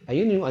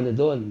 ayun yung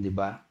doon, di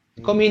ba?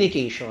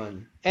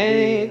 Communication.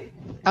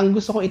 Ang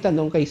gusto kong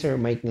itanong kay Sir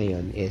Mike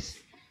ngayon is,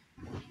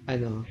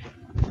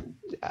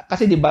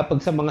 kasi di ba,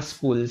 pag sa mga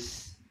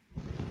schools,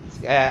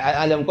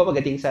 alam ko,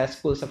 pagdating sa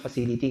school, sa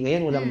facility,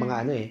 ngayon, walang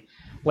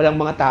walang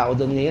mga tao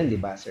doon ngayon, di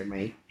ba, Sir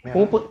Mike?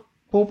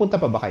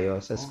 Pupunta pa ba kayo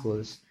sa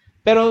schools?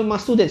 Pero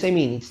mga students,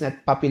 it's not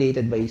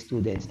populated by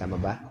students, tama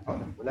ba?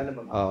 Wala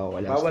naman.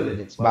 Walang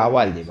students.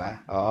 Bawal, di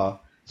ba? Oo.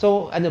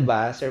 So,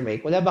 ba, Sir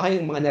Mike? Wala ba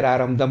kayong mga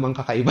nararamdamang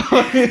kakaiba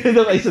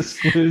doon kayo sa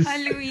schools?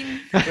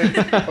 Halloween.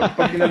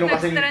 pag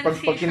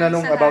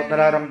kinanong about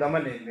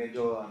nararamdaman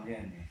medyo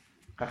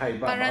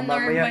kakaiba.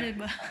 Paranormal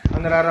ba?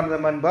 Ang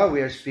nararamdaman ba,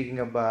 we are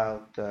speaking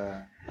about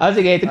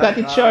sige, to cut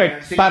it short.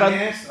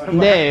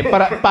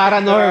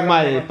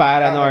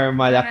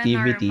 Paranormal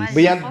activities.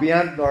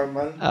 Beyond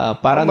normal.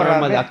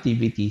 Paranormal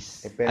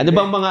activities. Ano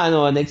bang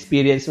mga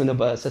na-experience mo na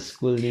ba sa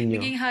school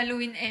ninyo? Naging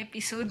Halloween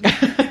episode.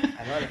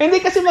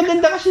 Hindi kasi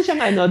maganda kasi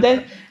siyang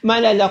dahil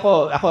maalala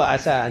ko, ako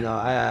as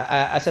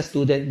a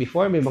student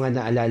before, may mga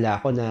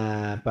naalala ko na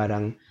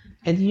parang,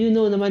 and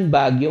naman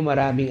Baguio,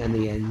 maraming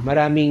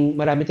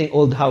marami tayong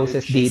old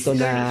houses dito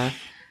na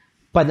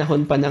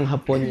panahon pa ng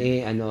Hapon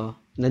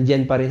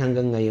nandiyan pa rin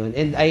hanggang ngayon.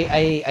 And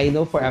I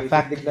know for a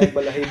fact.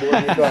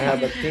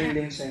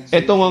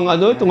 Ito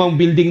ang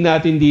building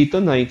natin dito,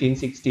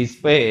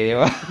 1960s pa di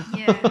ba?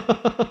 Yeah.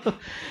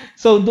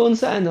 So doon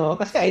sa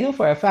kasi I know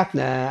for a fact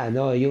na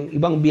yung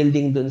ibang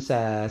building doon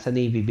sa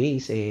Navy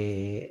base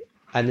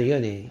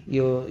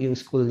yung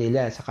school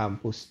nila sa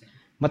campus.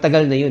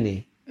 Matagal na yun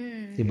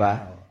 'Di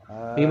ba?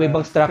 May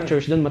ibang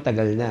structures doon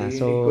matagal na.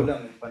 So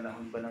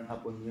panahon pa ng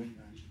Hapon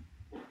yun.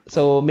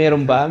 So,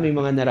 meron ba? May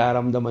mga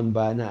nararamdaman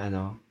ba na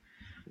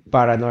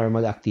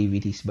paranormal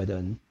activities ba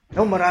doon?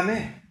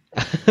 Marami.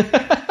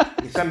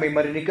 Isa may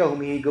marinig ka,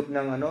 humihigop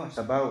ng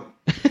sabaw.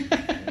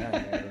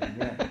 Meron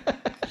yan.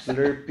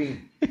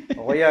 Slurping.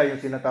 O kaya, yung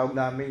tinatawag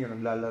namin, yung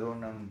naglalaro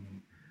ng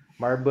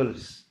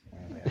marbles.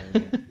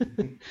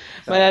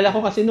 Malala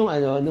ko kasi nung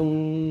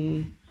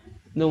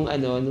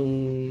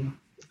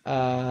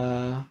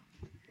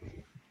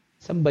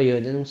saan ba yun?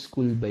 Anong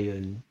school ba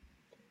yun?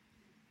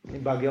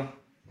 Baguio?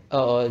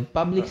 Oo,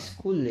 public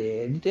school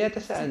Dito yata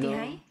sa City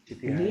High?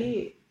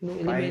 Hindi, nung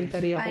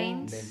elementary ako.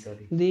 Pines.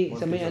 Hindi,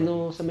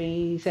 sa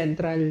may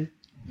Central.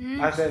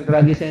 Central.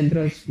 Baguio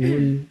Central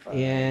School.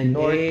 Ayan.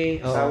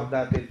 North, South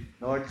dati.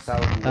 North,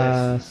 South,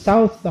 West.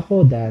 South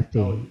ako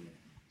dati.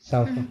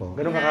 South ako.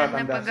 Ganun ka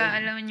katanda.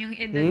 Napag-aalaman yung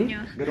edad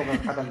nyo. Ganun ka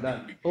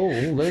katanda.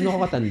 Oo, ganun ako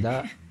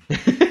katanda.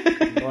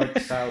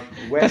 North, South,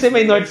 West. Kasi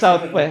may North,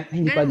 South pa.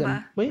 Hindi pa Ganun doon.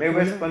 ba? May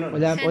West pa nun.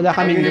 Wala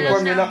kaming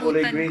uniform West. nila,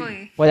 kulay green.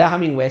 Wala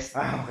kaming West.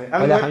 Okay. Ang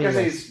Wala North kaming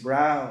kasi West. is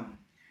brown.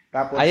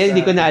 Tapos, Ayun,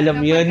 hindi ko na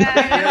alam yun.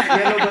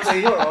 Yellow ba sa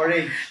iyo?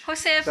 Orange?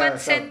 Josephat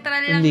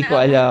Central lang Hindi ko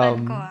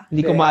alam.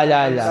 Hindi ko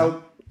maalala.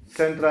 South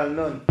Central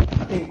nun.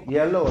 I think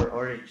yellow or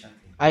orange.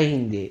 Ay,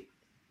 hindi.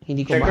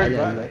 Hindi ko Checkered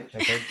ba? maalala.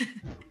 Checkered.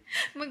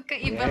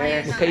 Magkaiba kayo.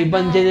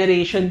 Magkaibang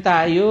generation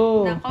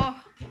tayo. Nako.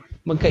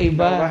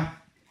 Magkaiba. Ikaw ba?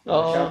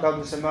 Oo.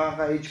 Shoutout sa mga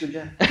ka-age ko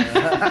dyan.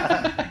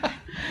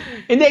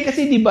 Hindi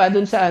kasi 'di ba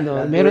doon sa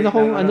meron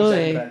akong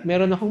Central.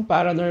 meron akong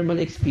paranormal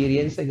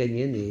experience sa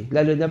ganyan eh.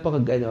 Lalo na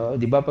pag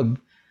 'di ba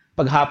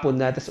pag hapon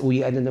na tapos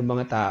uwian na ng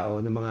mga tao,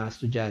 ng mga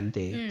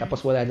estudyante,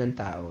 tapos wala nang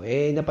tao.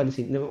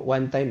 Napansin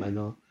one time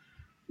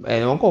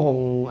ewan ko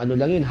kung ano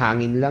lang yun,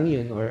 hangin lang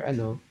yun or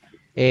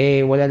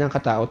wala nang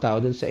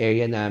katao-tao doon sa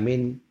area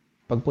namin.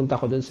 Pagpunta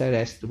ko doon sa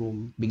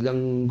restroom,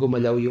 biglang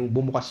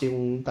bumukas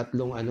yung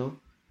tatlong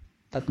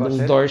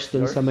Closet? doors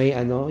doon Doors? sa may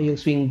yung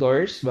swing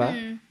doors ba?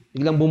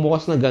 Biglang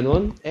bumukas na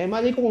ganun.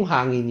 Malay ko kung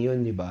hangin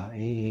yun, di ba?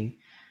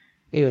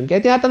 Ayun.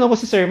 Kaya tinatanong ko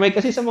si Sir Mike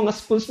kasi sa mga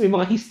schools may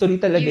mga history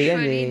talaga yan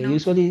Usually, no?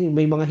 Usually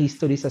may mga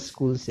history sa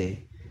schools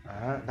Yan?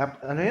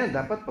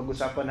 Dapat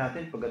pag-usapan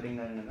natin pagdating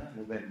ng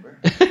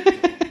November.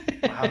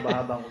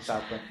 Mahaba-habang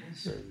usapan.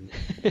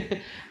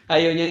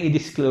 Ayaw niyang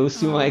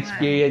i-disclose yung mga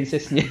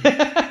experiences niya.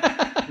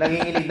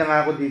 Nanginginig na nga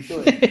ako dito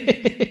eh.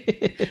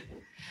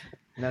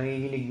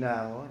 Nanginginig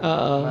na ako.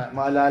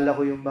 Maalala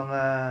ko yung mga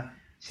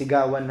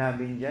sigawan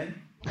namin dyan.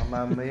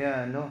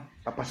 Mamaya,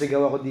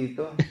 papasigaw ako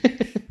dito.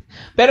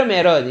 Pero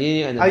meron,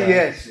 yun yung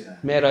yes.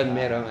 Meron.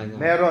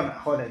 Meron.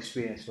 Ako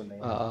na-experience ko na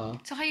yun.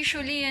 Saka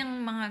usually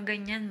yung mga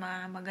ganyan,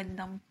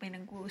 magandang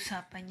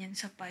pinag-uusapan yan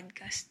sa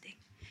podcast eh.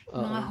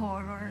 Mga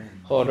horror.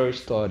 Horror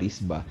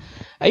stories ba?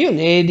 Ayun,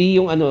 di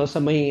yung sa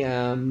may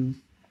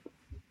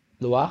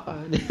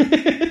Luwakan.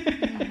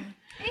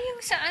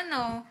 Yung sa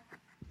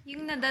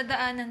yung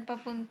nadadaanan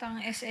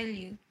papuntang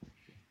SLU,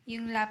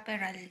 yung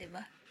Laperal, di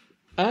ba?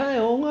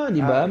 Oo nga,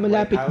 di ba?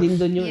 Malapit din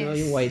doon yung, Yes.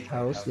 yung White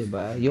House, di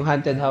ba? Yung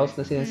haunted house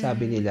na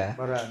sinasabi nila.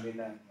 Marami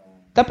na.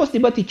 Tapos,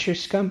 di ba,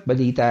 teacher's camp,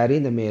 balita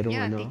rin na merong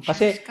Yeah,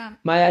 Kasi, teacher's camp.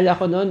 maalala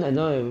ko noon,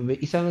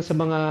 isang sa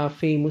mga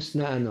famous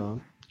na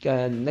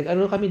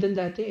kami doon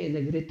dati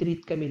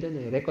nag-retreat kami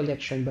doon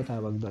recollection ba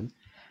tawag doon?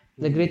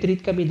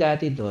 Nag-retreat kami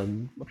dati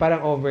doon,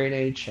 parang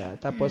overnight siya.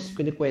 Tapos,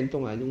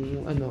 kinikwento nga,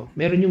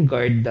 meron yung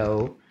guard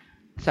daw.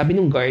 Sabi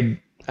nung guard,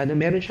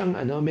 meron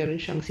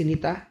siyang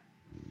sinita.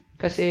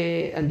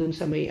 Kasi, andun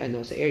sa may,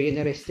 sa area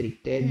na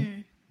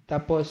restricted.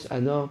 Tapos,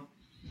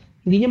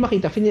 hindi niya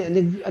makita,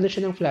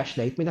 siya ng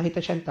flashlight, may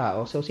nakita siyang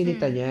tao, so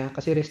sinita niya,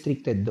 kasi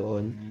restricted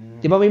doon.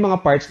 Di ba may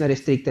mga parts na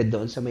restricted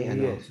doon sa may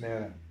Yes,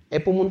 meron.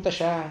 pumunta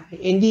siya,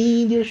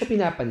 hindi na siya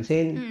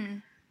pinapansin.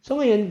 So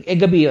ngayon,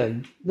 gabi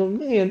yun.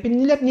 Ngayon,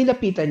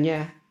 nilapitan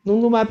niya. Nung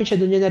lumapit siya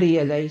doon niya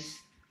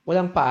na-realize,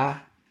 walang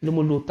paa,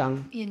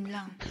 lumulutang. Yun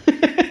lang.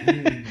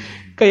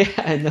 Kaya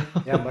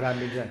Yan,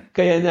 marami dyan.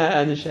 kaya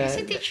na siya.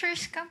 Kasi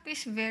teacher's camp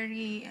is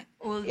very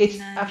old It's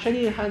na.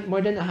 actually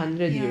more than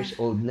 100 years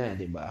old na,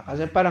 di ba?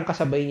 Kasi parang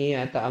kasabay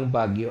niya yata ang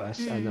Baguio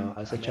as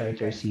a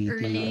charter city.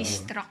 Early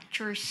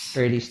structures.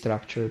 Early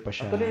structure pa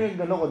siya. Actually,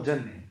 ko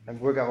dyan eh.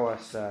 Nag-work ako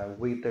as a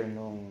waiter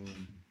nung,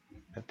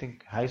 I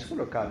think, high school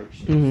or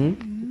college.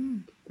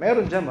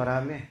 Meron dyan,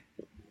 marami.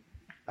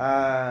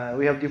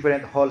 We have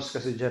different halls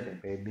kasi dyan eh.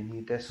 May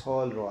Benitez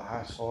Hall,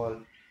 Rojas Hall,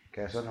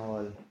 Quezon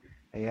Hall.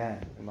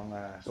 Ayan, yung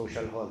mga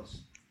social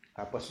halls.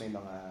 Tapos may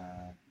mga...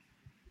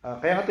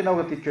 kaya nga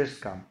tinawag na teacher's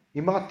camp.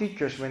 Yung mga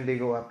teachers, when they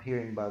go up here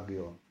in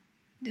Baguio,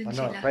 Dun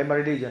sila.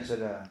 primarily dyan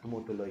sila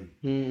tumutuloy.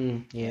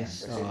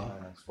 Yes. Kasi,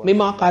 May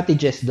mga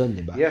cottages doon,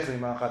 di ba? Yes,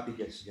 may mga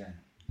cottages dyan.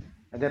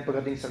 And then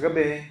pagdating sa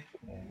gabi,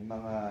 may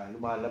mga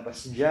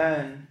lumalabas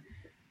dyan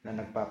na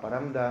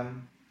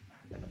nagpaparamdam.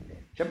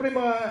 Siyempre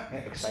mga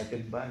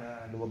excited ba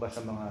na lumabas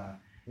sa mga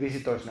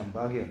visitors ng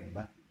Baguio, di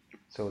ba?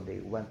 So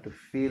they want to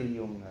feel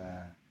yung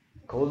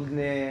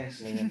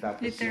coldness, ganyan,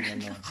 tapos yung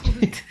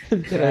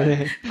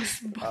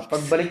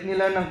pagbalik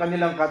nila ng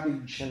kanilang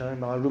cottage,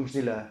 yung mga rooms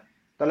nila,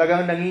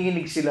 talagang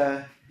nanginginig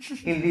sila,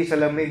 hindi sa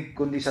lamig,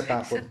 kundi sa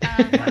takot.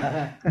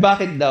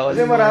 Bakit daw?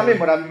 Kasi marami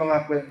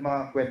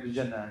mga kwento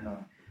dyan na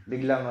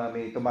biglang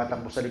may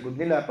tumatakbo sa likod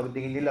nila,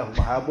 pagtingin nila,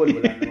 humahabol,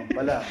 wala naman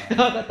pala.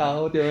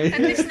 Nakakatakot yun.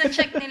 At least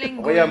na-check nila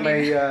yung O kaya goal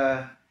may nila.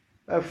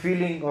 a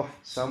feeling of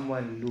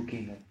someone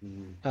looking at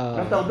you.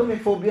 Ah. Ang tawag doon, may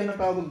phobia na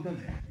tawag doon.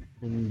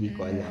 Hindi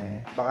ko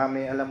alam. Baka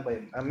may alam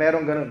kayo.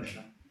 Meron ganun.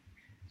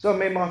 So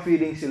may mga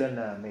feelings sila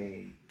na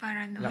may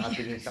Paranoia.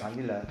 nakatingin sa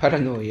kanila.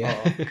 Paranoia.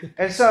 Oo.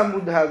 And some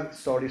would have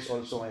stories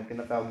also ngayon.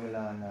 Tinatawag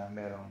nila na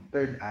merong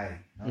third eye.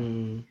 No?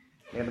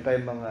 Meron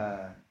tayong mga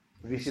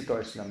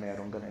visitors na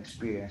merong ganun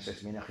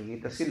experiences. May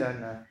nakikita sila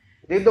na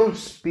they don't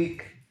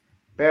speak,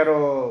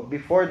 pero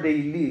before they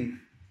leave,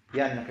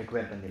 yan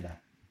nakikwento nila.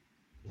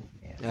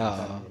 Yan,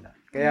 sabi nila.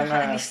 Kaya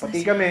nga, Nakaalis na pati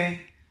sila. kami,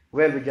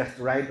 well, we just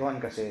ride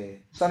on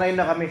kasi sanay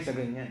na kami sa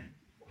ganyan.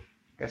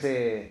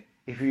 Kasi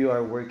if you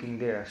are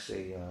working there as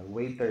a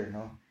waiter,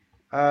 no,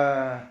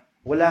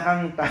 wala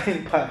kang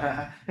time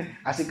para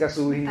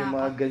asikasuhin yung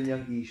mga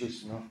ganyang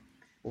issues, no.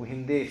 Kung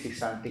hindi, 6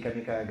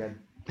 kami kaagad.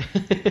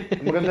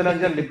 Ang maganda lang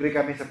dyan, libre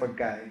kami sa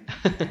pagkain.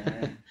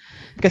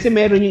 Kasi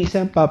meron yung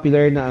isang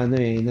popular na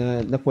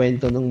na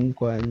kwento ng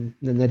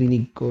na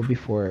narinig ko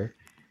before.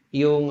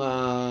 yung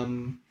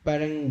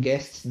parang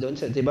guests doon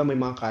sa, 'di ba may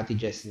mga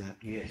cottages nga.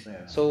 Yes,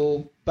 meron.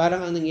 So,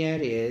 parang ang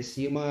nangyari is,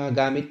 yung mga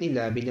gamit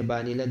nila,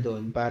 binaba nila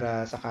doon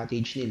para sa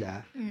cottage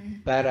nila,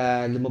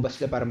 para lumabas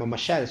sila para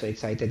mamasyal. So,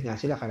 excited nga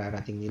sila,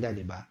 kararating nila,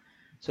 di ba?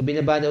 So,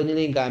 binaba daw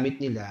nila yung gamit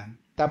nila,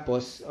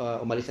 tapos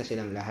umalis na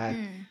silang lahat.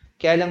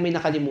 Kaya lang may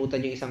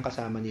nakalimutan yung isang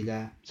kasama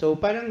nila. So,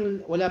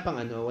 parang wala pang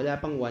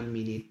 1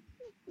 minute,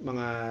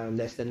 mga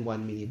less than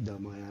 1 minute daw,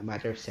 mga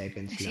matter of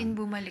seconds As lang. in,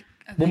 bumalik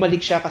agad. Bumalik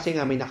siya kasi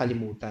nga may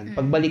nakalimutan.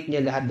 Pagbalik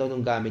niya, lahat daw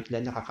ng gamit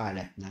nila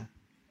nakakalat na.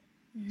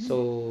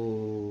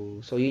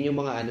 So yun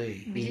yung mga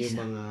yun Bilis yung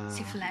na. mga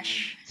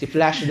Si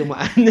Flash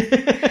dumaan.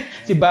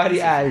 Si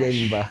Barry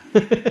Allen ba?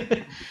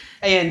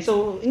 Ayan,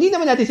 so hindi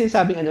naman natin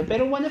sinasabing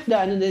pero one of the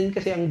din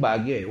kasi ang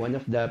Baguio one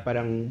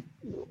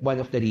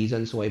of the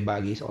reasons why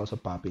Baguio is also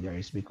popular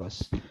is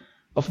because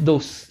of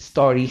those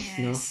stories,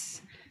 no? Yes.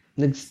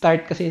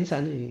 Nag-start kasi yun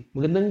sa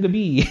magandang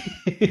gabi.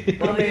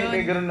 Pero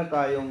may gano'n na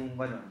tayong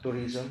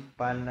tourism,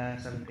 pana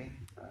something.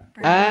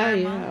 Yeah,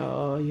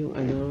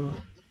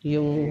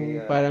 yung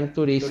parang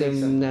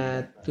tourism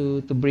na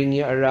to bring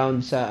you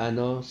around sa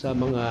sa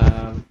mga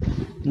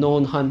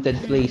known haunted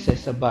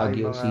places sa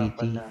Baguio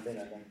City.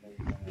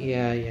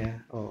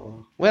 Yeah.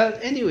 Oo. Well,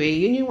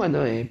 anyway, yun yung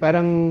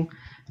parang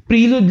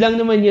prelude lang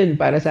naman yun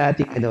para sa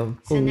ating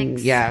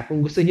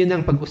kung gusto niyo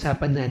nang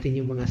pag-usapan natin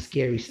yung mga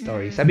scary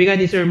stories. Sabi nga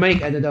ni Sir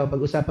Mike,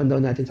 pag-usapan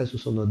daw natin sa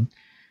susunod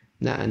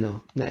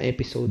na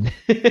episode.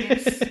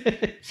 Yes.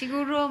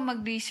 Siguro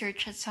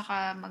mag-research at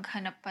saka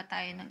maghanap pa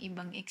tayo ng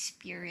ibang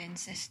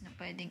experiences na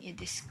pwedeng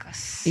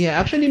i-discuss. Yeah,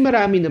 actually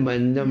marami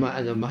naman na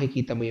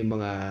makikita mo yung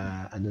mga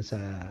sa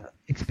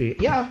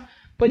experience. Yeah,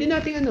 pwede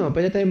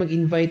tayong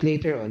mag-invite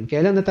later on.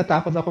 Kaya lang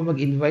natatakot ako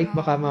mag-invite,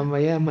 baka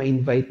mamaya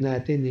ma-invite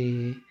natin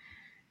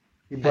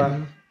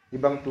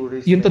ibang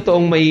tourist. Yung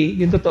totoong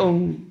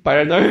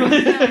paranormal.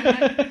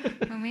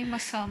 May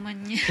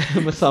masaman niya.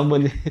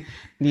 Masaman.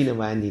 Hindi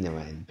naman.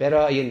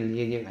 Pero yun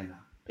yung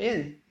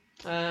Ayan.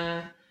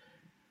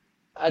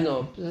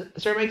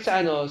 Sir Mike,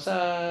 sa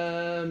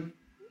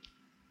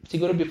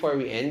siguro before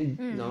we end,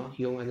 no,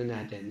 yung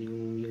natin,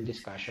 yung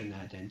discussion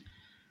natin.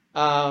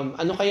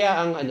 Ano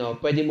kaya ang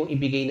pwede mong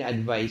ibigay na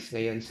advice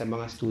ngayon sa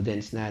mga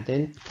students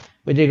natin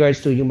with regards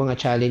to yung mga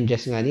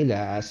challenges nga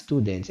nila as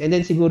students? And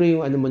then siguro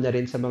yung mo na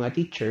rin sa mga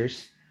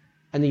teachers,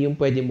 yung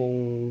pwede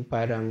mong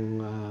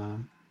parang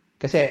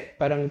kasi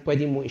parang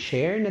pwede mong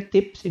i-share na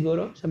tip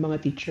siguro sa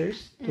mga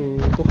teachers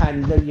to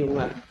handle yung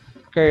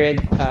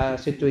current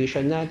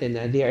situation natin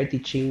na they are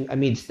teaching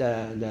amidst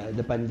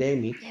the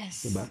pandemic,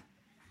 Yes. diba?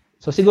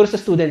 So siguro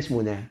sa students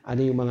muna,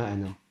 yung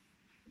mga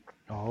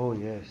Oh,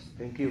 yes.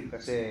 Thank you.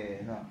 Kasi,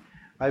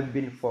 I've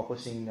been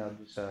focusing now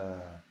sa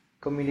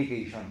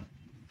communication.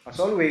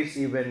 As always,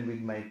 even with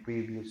my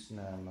previous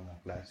na mga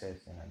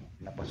classes na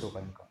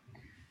napasukan ko,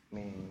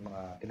 may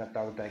mga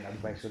tinatawag tayong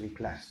advisory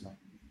class, no?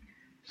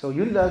 So,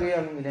 yun lagi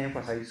ang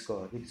ina-emphasize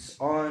ko. It's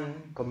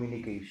on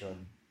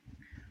communication.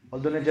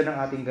 Although nandiyan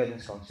ang ating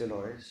guidance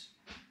counselors,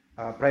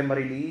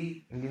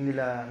 primarily, hindi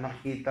nila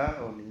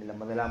nakikita o hindi nila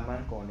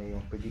malalaman kung ano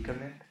yung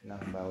predicament ng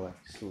bawat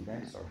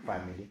students or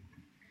family.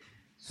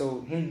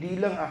 So,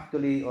 hindi lang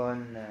actually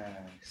on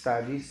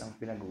studies ang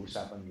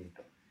pinag-uusapan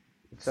dito.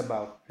 It's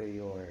about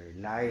your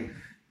life.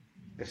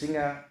 Kasi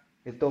nga,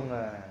 itong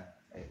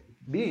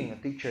being a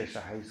teacher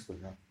sa high school,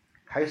 no?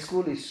 High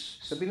school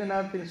is, sabihin na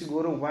natin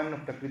siguro, one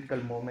of the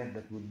critical moment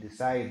that would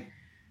decide,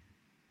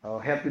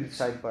 help you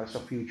decide para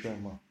sa future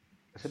mo.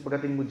 Kasi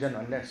pagdating mo dyan,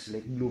 unless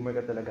late bloomer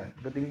ka talaga,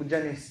 pagdating mo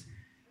dyan is,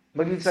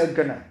 mag-decide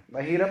ka na.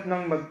 Mahirap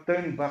nang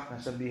mag-turn back na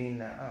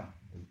sabihin na,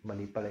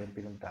 mali pala yung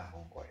pinunta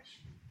akong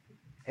course.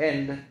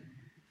 And,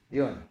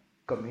 yun,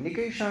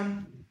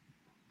 communication,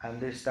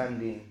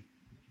 understanding,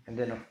 and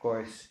then of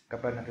course,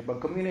 kapag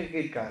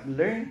nakipag-communicate ka,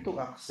 learn to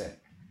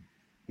accept.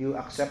 You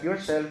accept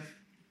yourself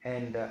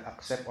and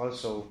accept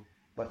also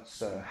what's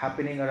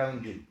happening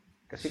around you.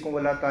 Kasi kung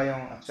wala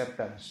tayong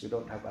acceptance, we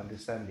don't have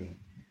understanding,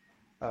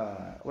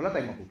 wala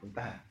tayong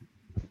mapupuntahan.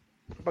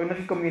 Kapag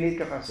nakikommunicate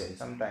ka kasi,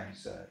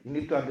 sometimes, you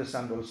need to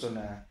understand also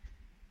na,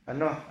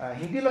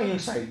 hindi lang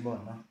yung side mo,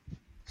 no?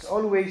 It's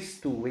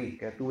always two-way,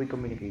 kaya two-way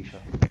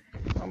communication.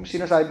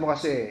 Sinasabi mo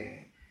kasi,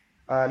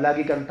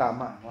 lagi kang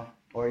tama, no?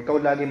 Or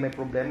ikaw lagi may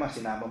problema,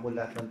 sinama mo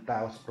lahat ng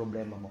tao sa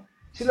problema mo.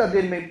 Sila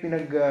din may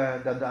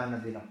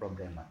pinagdadaanan din ng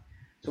problema.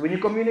 So when you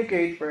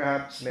communicate,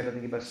 perhaps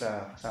meron ng iba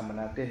sa kasama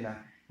natin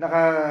na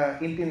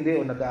nakaintindi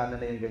o nadaanan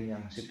na yung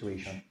ganyang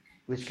situation,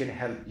 which can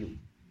help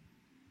you.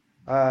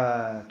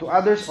 To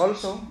others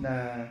also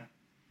na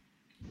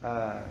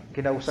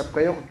kinausap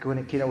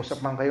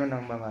man kayo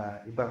ng mga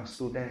ibang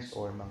students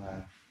or mga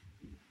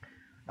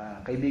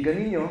kaibigan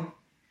ninyo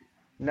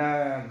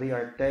na they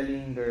are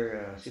telling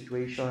their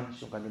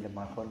situations, yung kanilang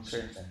mga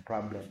concerns and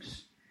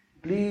problems.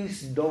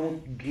 Please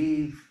don't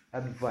give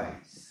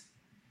advice.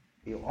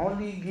 You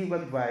only give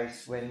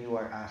advice when you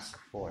are asked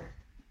for.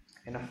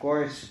 And of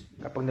course,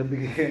 kapag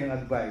nabigay kayo ng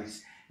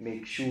advice,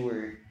 make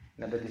sure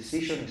na the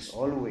decision is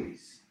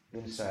always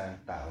dun sa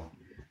tao.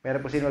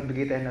 Pero po sino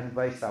magbigay tayo ng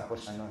advice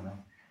tapos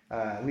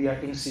we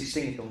are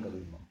insisting itong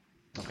gawin mo.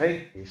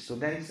 Okay,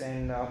 students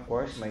and of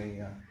course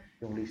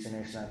yung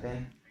listeners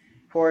natin.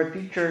 For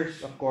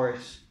teachers, of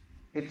course,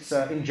 it's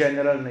in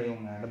general na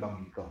yung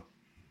nabanggit ko.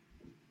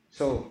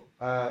 So,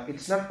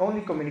 it's not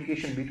only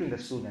communication between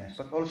the students,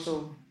 but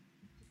also,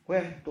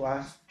 well, to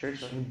us,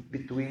 church,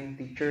 between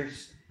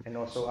teachers and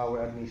also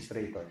our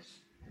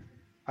administrators.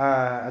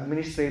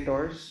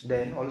 Administrators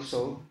then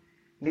also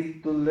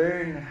need to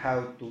learn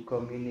how to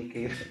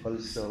communicate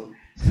also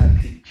sa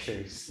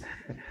teachers.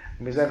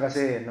 Minsan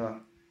kasi,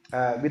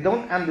 we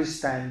don't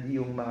understand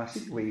yung mga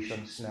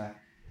situations na,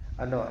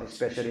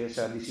 especially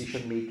sa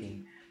decision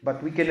making, but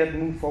we cannot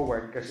move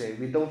forward kasi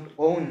we don't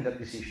own that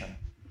decision.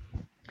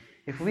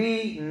 If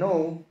we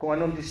know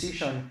kung anong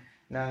decision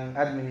ng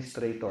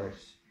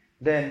administrators,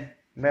 then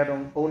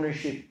merong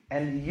ownership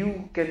and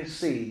you can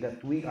say that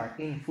we are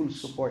in full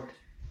support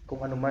kung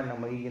ano man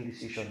ang magiging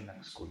decision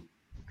ng school.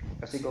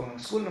 Kasi kung ang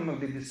school na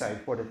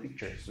magde-decide for the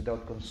teachers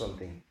without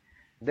consulting,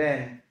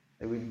 then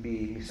there will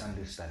be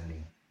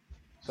misunderstanding.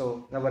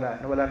 So, nawala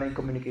na yung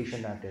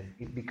communication natin.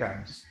 It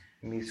becomes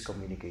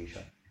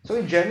miscommunication. So,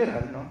 in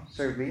general,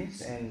 Sir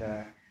Vince and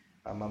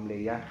Ma'am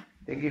Leia,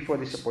 thank you for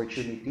this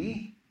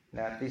opportunity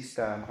na at least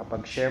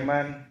makapag-share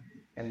man.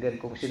 And then,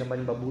 kung sino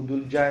man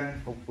mabudol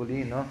dyan,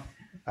 hopefully,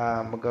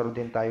 magkaroon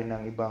din tayo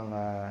ng ibang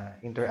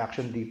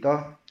interaction dito.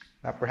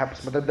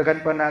 Perhaps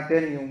madagdagan pa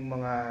natin yung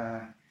mga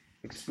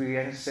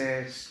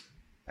experiences.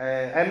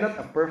 I'm not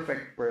a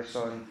perfect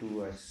person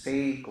to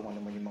say kung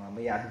ano man yung mga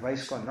may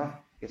advice ko,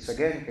 It's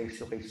again,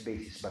 case-to-case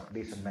basis, but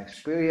based on my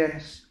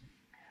experience,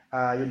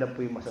 yun na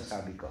po yung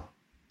masasabi ko.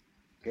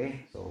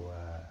 Okay? So,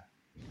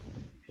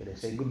 should I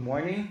say good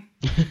morning?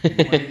 Good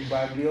morning,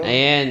 Baguio.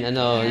 Ayan,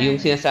 yung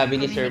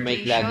sinasabi ni Sir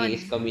Mike lagi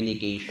is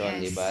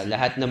communication, Yes. 'di ba?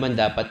 Lahat naman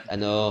dapat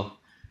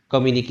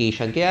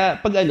communication.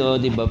 Kaya pag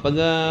di ba, pag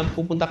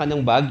pupunta ka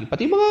ng Baguio,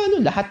 pati mga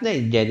lahat na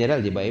in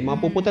general, 'di ba? Yung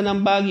mga pupunta ng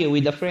Baguio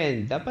with a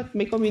friend, dapat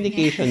may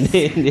communication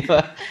din, 'di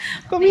ba?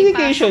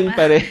 Communication May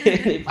pa rin.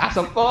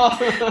 Ipasok ko.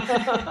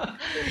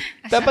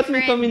 As Dapat a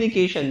may friend.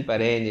 communication pa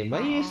rin, 'di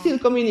ba? You still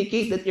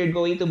communicate that you're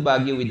going to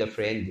Baguio with a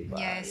friend, 'di ba?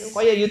 Yes.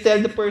 Kaya you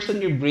tell the person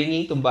you're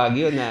bringing to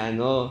Baguio na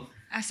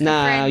As a na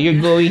friend you're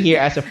lang. going here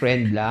as a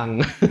friend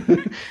lang.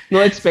 No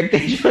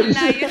expectations.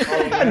 Layo.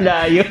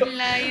 Layo.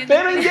 Layo.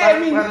 Pero hindi, I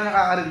mean, Parang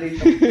nakaka-relate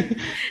ako. As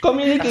a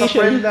communication.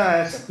 friend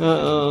na.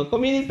 Oo.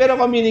 Pero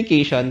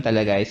communication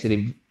talaga is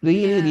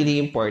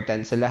really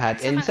important sa lahat.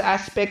 And sa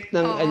aspect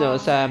ng, Oo.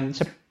 sa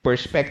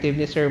perspective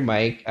ni Sir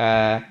Mike,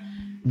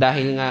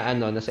 dahil nga,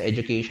 nasa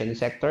education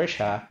sector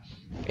siya,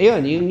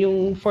 ayun,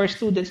 yung for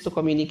students to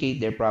communicate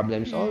their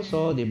problems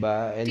also, di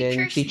ba? And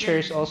then Teachers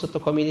teachers also to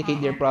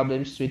communicate their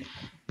problems with,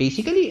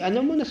 basically,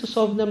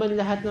 nasosolve naman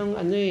lahat ng,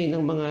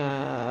 ng mga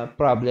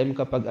problem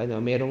kapag,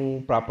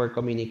 merong proper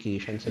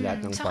communication sa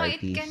lahat ng Saka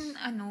parties. it can,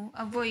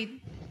 avoid,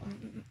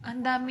 ang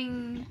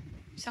daming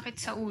sakit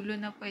sa ulo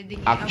na pwedeng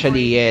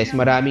Actually, i-avoid yes.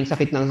 ng Maraming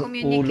sakit ng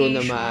ulo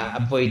na communication.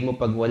 ma-avoid mo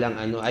pag walang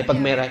pag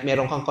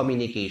meron kang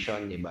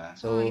communication, di ba?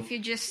 So, So, if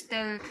you just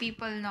tell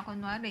people na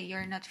kunwari,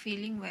 you're not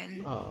feeling well,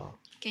 oo.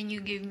 can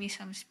you give me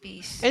some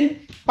space?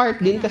 And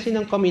part din kasi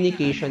ng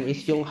communication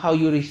is yung how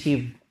you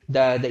receive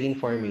the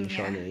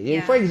information.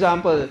 Yeah. For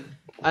example,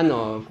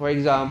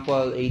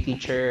 a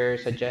teacher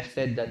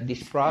suggested that this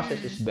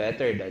process is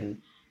better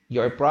than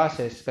your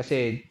process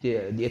kasi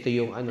ito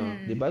yung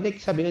di ba?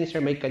 Like sabi nga ni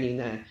Sir Mike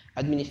kanina,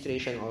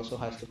 administration also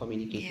has to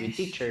communicate with Yes.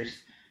 teachers.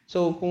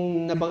 So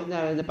kung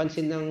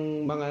napansin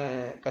ng mga,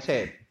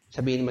 kasi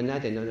sabihin naman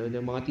natin,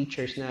 ng mga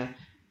teachers na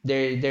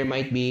there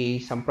might be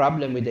some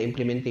problem with the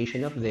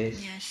implementation of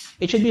this, Yes.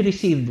 it should be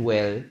received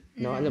well,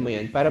 alam mo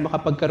yun, para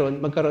magkaroon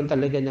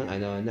talaga ng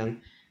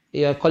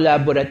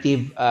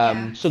collaborative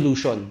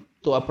solution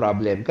to a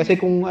problem.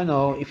 Kasi kung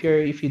if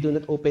you do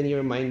not open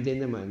your mind din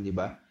naman, di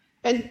ba?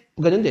 And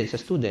ganun din sa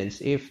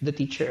students, if the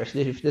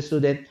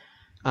student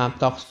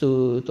talks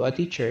to a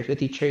teacher, if the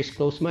teacher is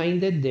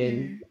close-minded,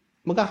 then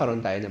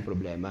magkakaroon tayo ng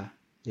problema,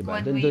 di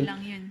ba? One way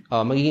lang yun.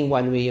 Magiging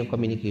one way yung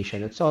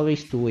communication. It's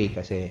always two way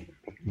kasi,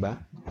 di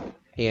ba?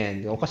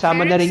 Ayan. O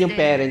kasama na Parents rin yung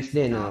din. parents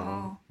din,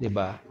 Oo. di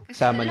ba?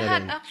 Kasi Kasama na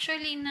lahat rin.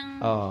 actually ng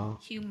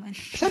Oo. human.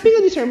 Sabi nga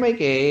ni Sir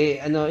Mike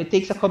it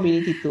takes a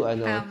community to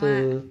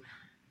Tama.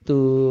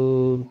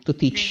 to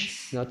teach,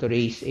 Raise. to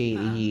raise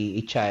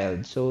a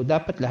child. So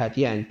dapat lahat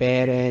 'yan,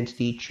 parents,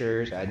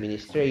 teachers,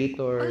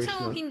 administrators,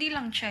 Also, hindi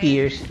lang child.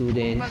 peer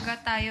students. Kumbaga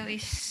tayo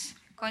is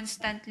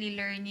constantly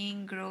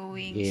learning,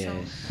 growing. So,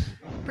 Yes.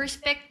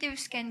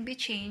 perspectives can be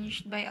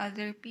changed by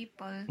other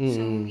people.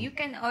 So, you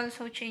can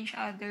also change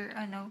other,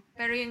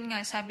 pero yun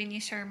nga, sabi ni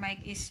Sir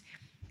Mike is,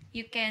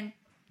 you can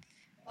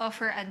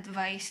offer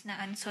advice na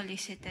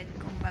unsolicited,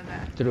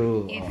 kumbaga.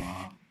 True. If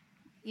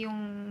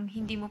yung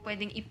hindi mo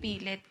pwedeng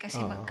ipilit kasi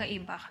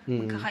magkaiba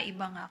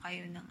nga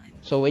kayo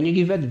ng So when you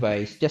give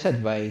advice, just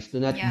advice.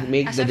 Do not Yeah,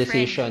 make as the a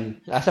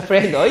decision. As a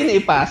friend. Oy,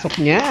 naipasok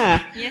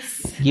niya.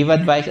 Yes. Give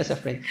advice as a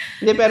friend.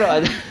 Hindi, pero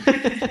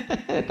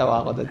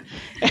tawa ako doon.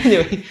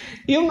 Anyway,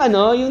 yung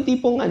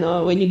tipong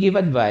when you give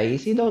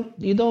advice, you don't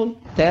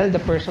tell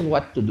the person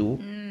what to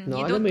do.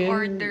 You don't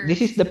order.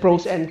 This is the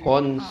pros and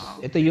cons.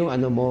 Ito yung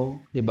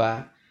mo, 'di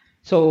ba?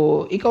 So,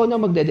 ikaw na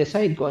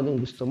magde-decide kung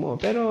anong gusto mo.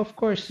 Pero of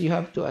course, you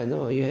have to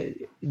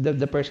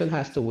the person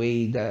has to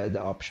weigh the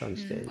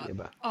options din, 'di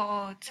ba?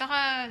 Oo.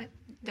 Tsaka,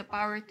 the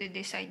power to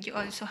decide, you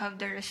also have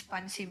the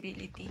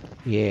responsibility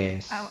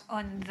Yes.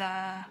 on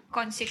the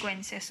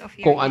consequences of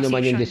your Kung ano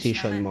man yung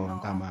decision decisions mo, naman.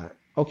 Oo. tama.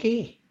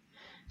 Okay.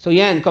 So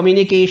yan,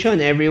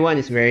 communication, everyone,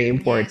 is very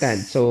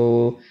important. Yes.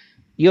 So,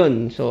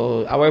 yun.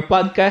 So, our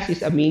podcast is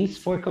a means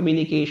for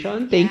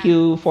communication. Thank Yeah.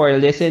 you for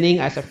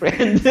listening as a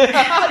friend.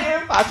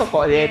 Ayan, pasok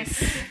ko ulit.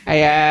 Yes.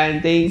 Ayan,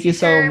 thank you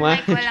so Sir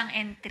much. Mike, walang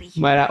entry.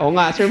 O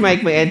nga, Sir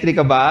Mike, may entry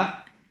ka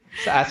ba?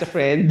 As a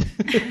friend?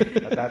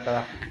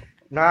 Natatawa.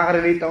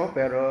 Nakaka-relate ako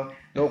pero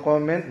no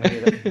comment.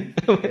 Mahirap.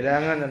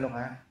 Kailangan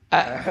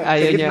sa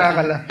Ayaw gitna niya.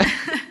 ka lang.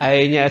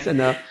 Ayaw niya as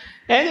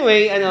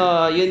Anyway,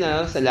 yun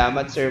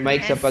salamat Sir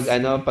Mike sa Yes.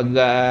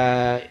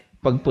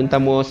 pagpunta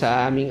mo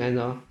sa aming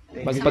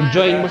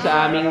pag-join mo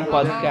sa aming Oo.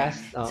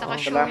 podcast. Oo. Saka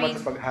Salamat showing,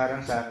 sa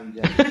pagharang sa akin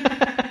dyan.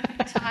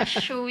 saka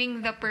showing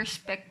the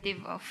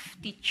perspective of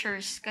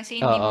teachers kasi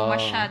hindi mo Oo.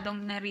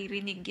 masyadong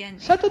naririnig yan.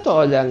 Sa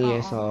totoo lang,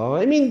 yes. Oo.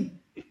 I mean,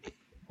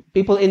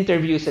 people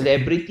interview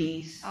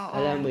celebrities, Oo.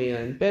 alam mo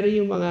 'yun. Pero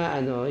yung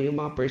mga yung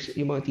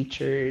mga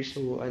teachers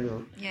so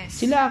Yes.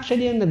 sila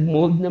actually ang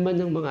nag-mold naman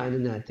ng mga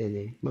natin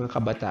mga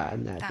kabataan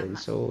natin.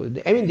 Tama. So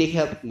I mean they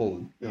help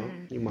mold, no,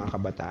 yung mga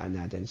kabataan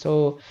natin.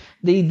 So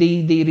they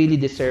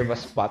really deserve a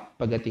spot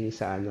pagdating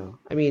sa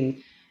I mean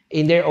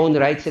in their own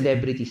right,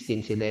 celebrities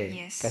din sila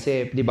eh. Yes.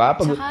 Kasi, di ba,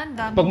 Tsaka, ang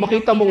dami pag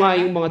makita mo nilang nga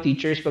kilala. yung mga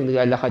teachers, pag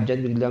naglalakad dyan,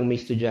 biglang may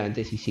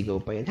estudyante,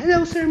 sisigaw pa yan.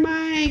 Hello, Sir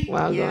Mike!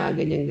 Wow, Yeah.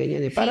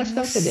 ganyan-ganyan eh. Para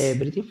silang Famous.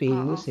 celebrity,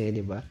 famous Oo.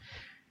 di ba?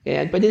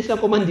 Kaya pwede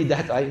silang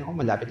kumandidato. Ay, ako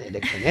malapit na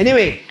election.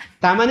 Anyway,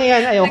 tama na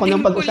yan. Ayoko Naging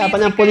nang pag-usapan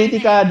ng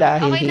politika politika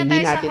dahil Okay na hindi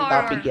tayo sa natin horror.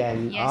 topic yan.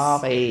 Yes.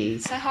 Okay.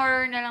 Sa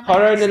horror na lang.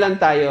 Horror tayo. na lang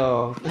tayo.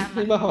 Tama.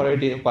 Di ba horror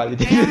din ang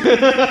politics?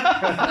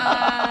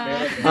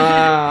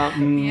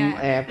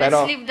 Yeah. Pero,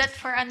 Let's leave that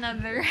for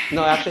another.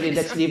 no, actually,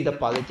 let's leave the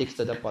politics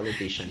to the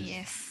politicians.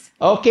 Yes.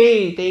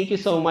 Okay, thank you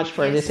so much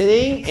for Yes,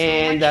 listening. thank you so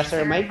And much,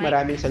 Sir Sir Mike, Mike.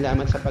 maraming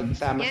salamat sa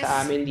pagsama Yes.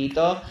 sa amin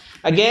dito.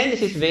 Again,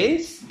 this is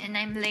Vince. And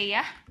I'm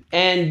Leia.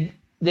 And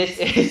this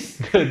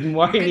is Good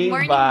Morning,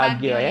 Good morning,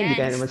 Baguio. Baguio. Ayan, hindi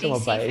ka Yan. naman Stay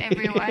sumabay. safe,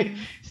 everyone.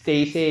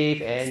 Stay safe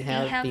and Stay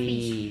healthy.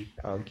 healthy.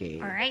 Okay.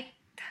 All right.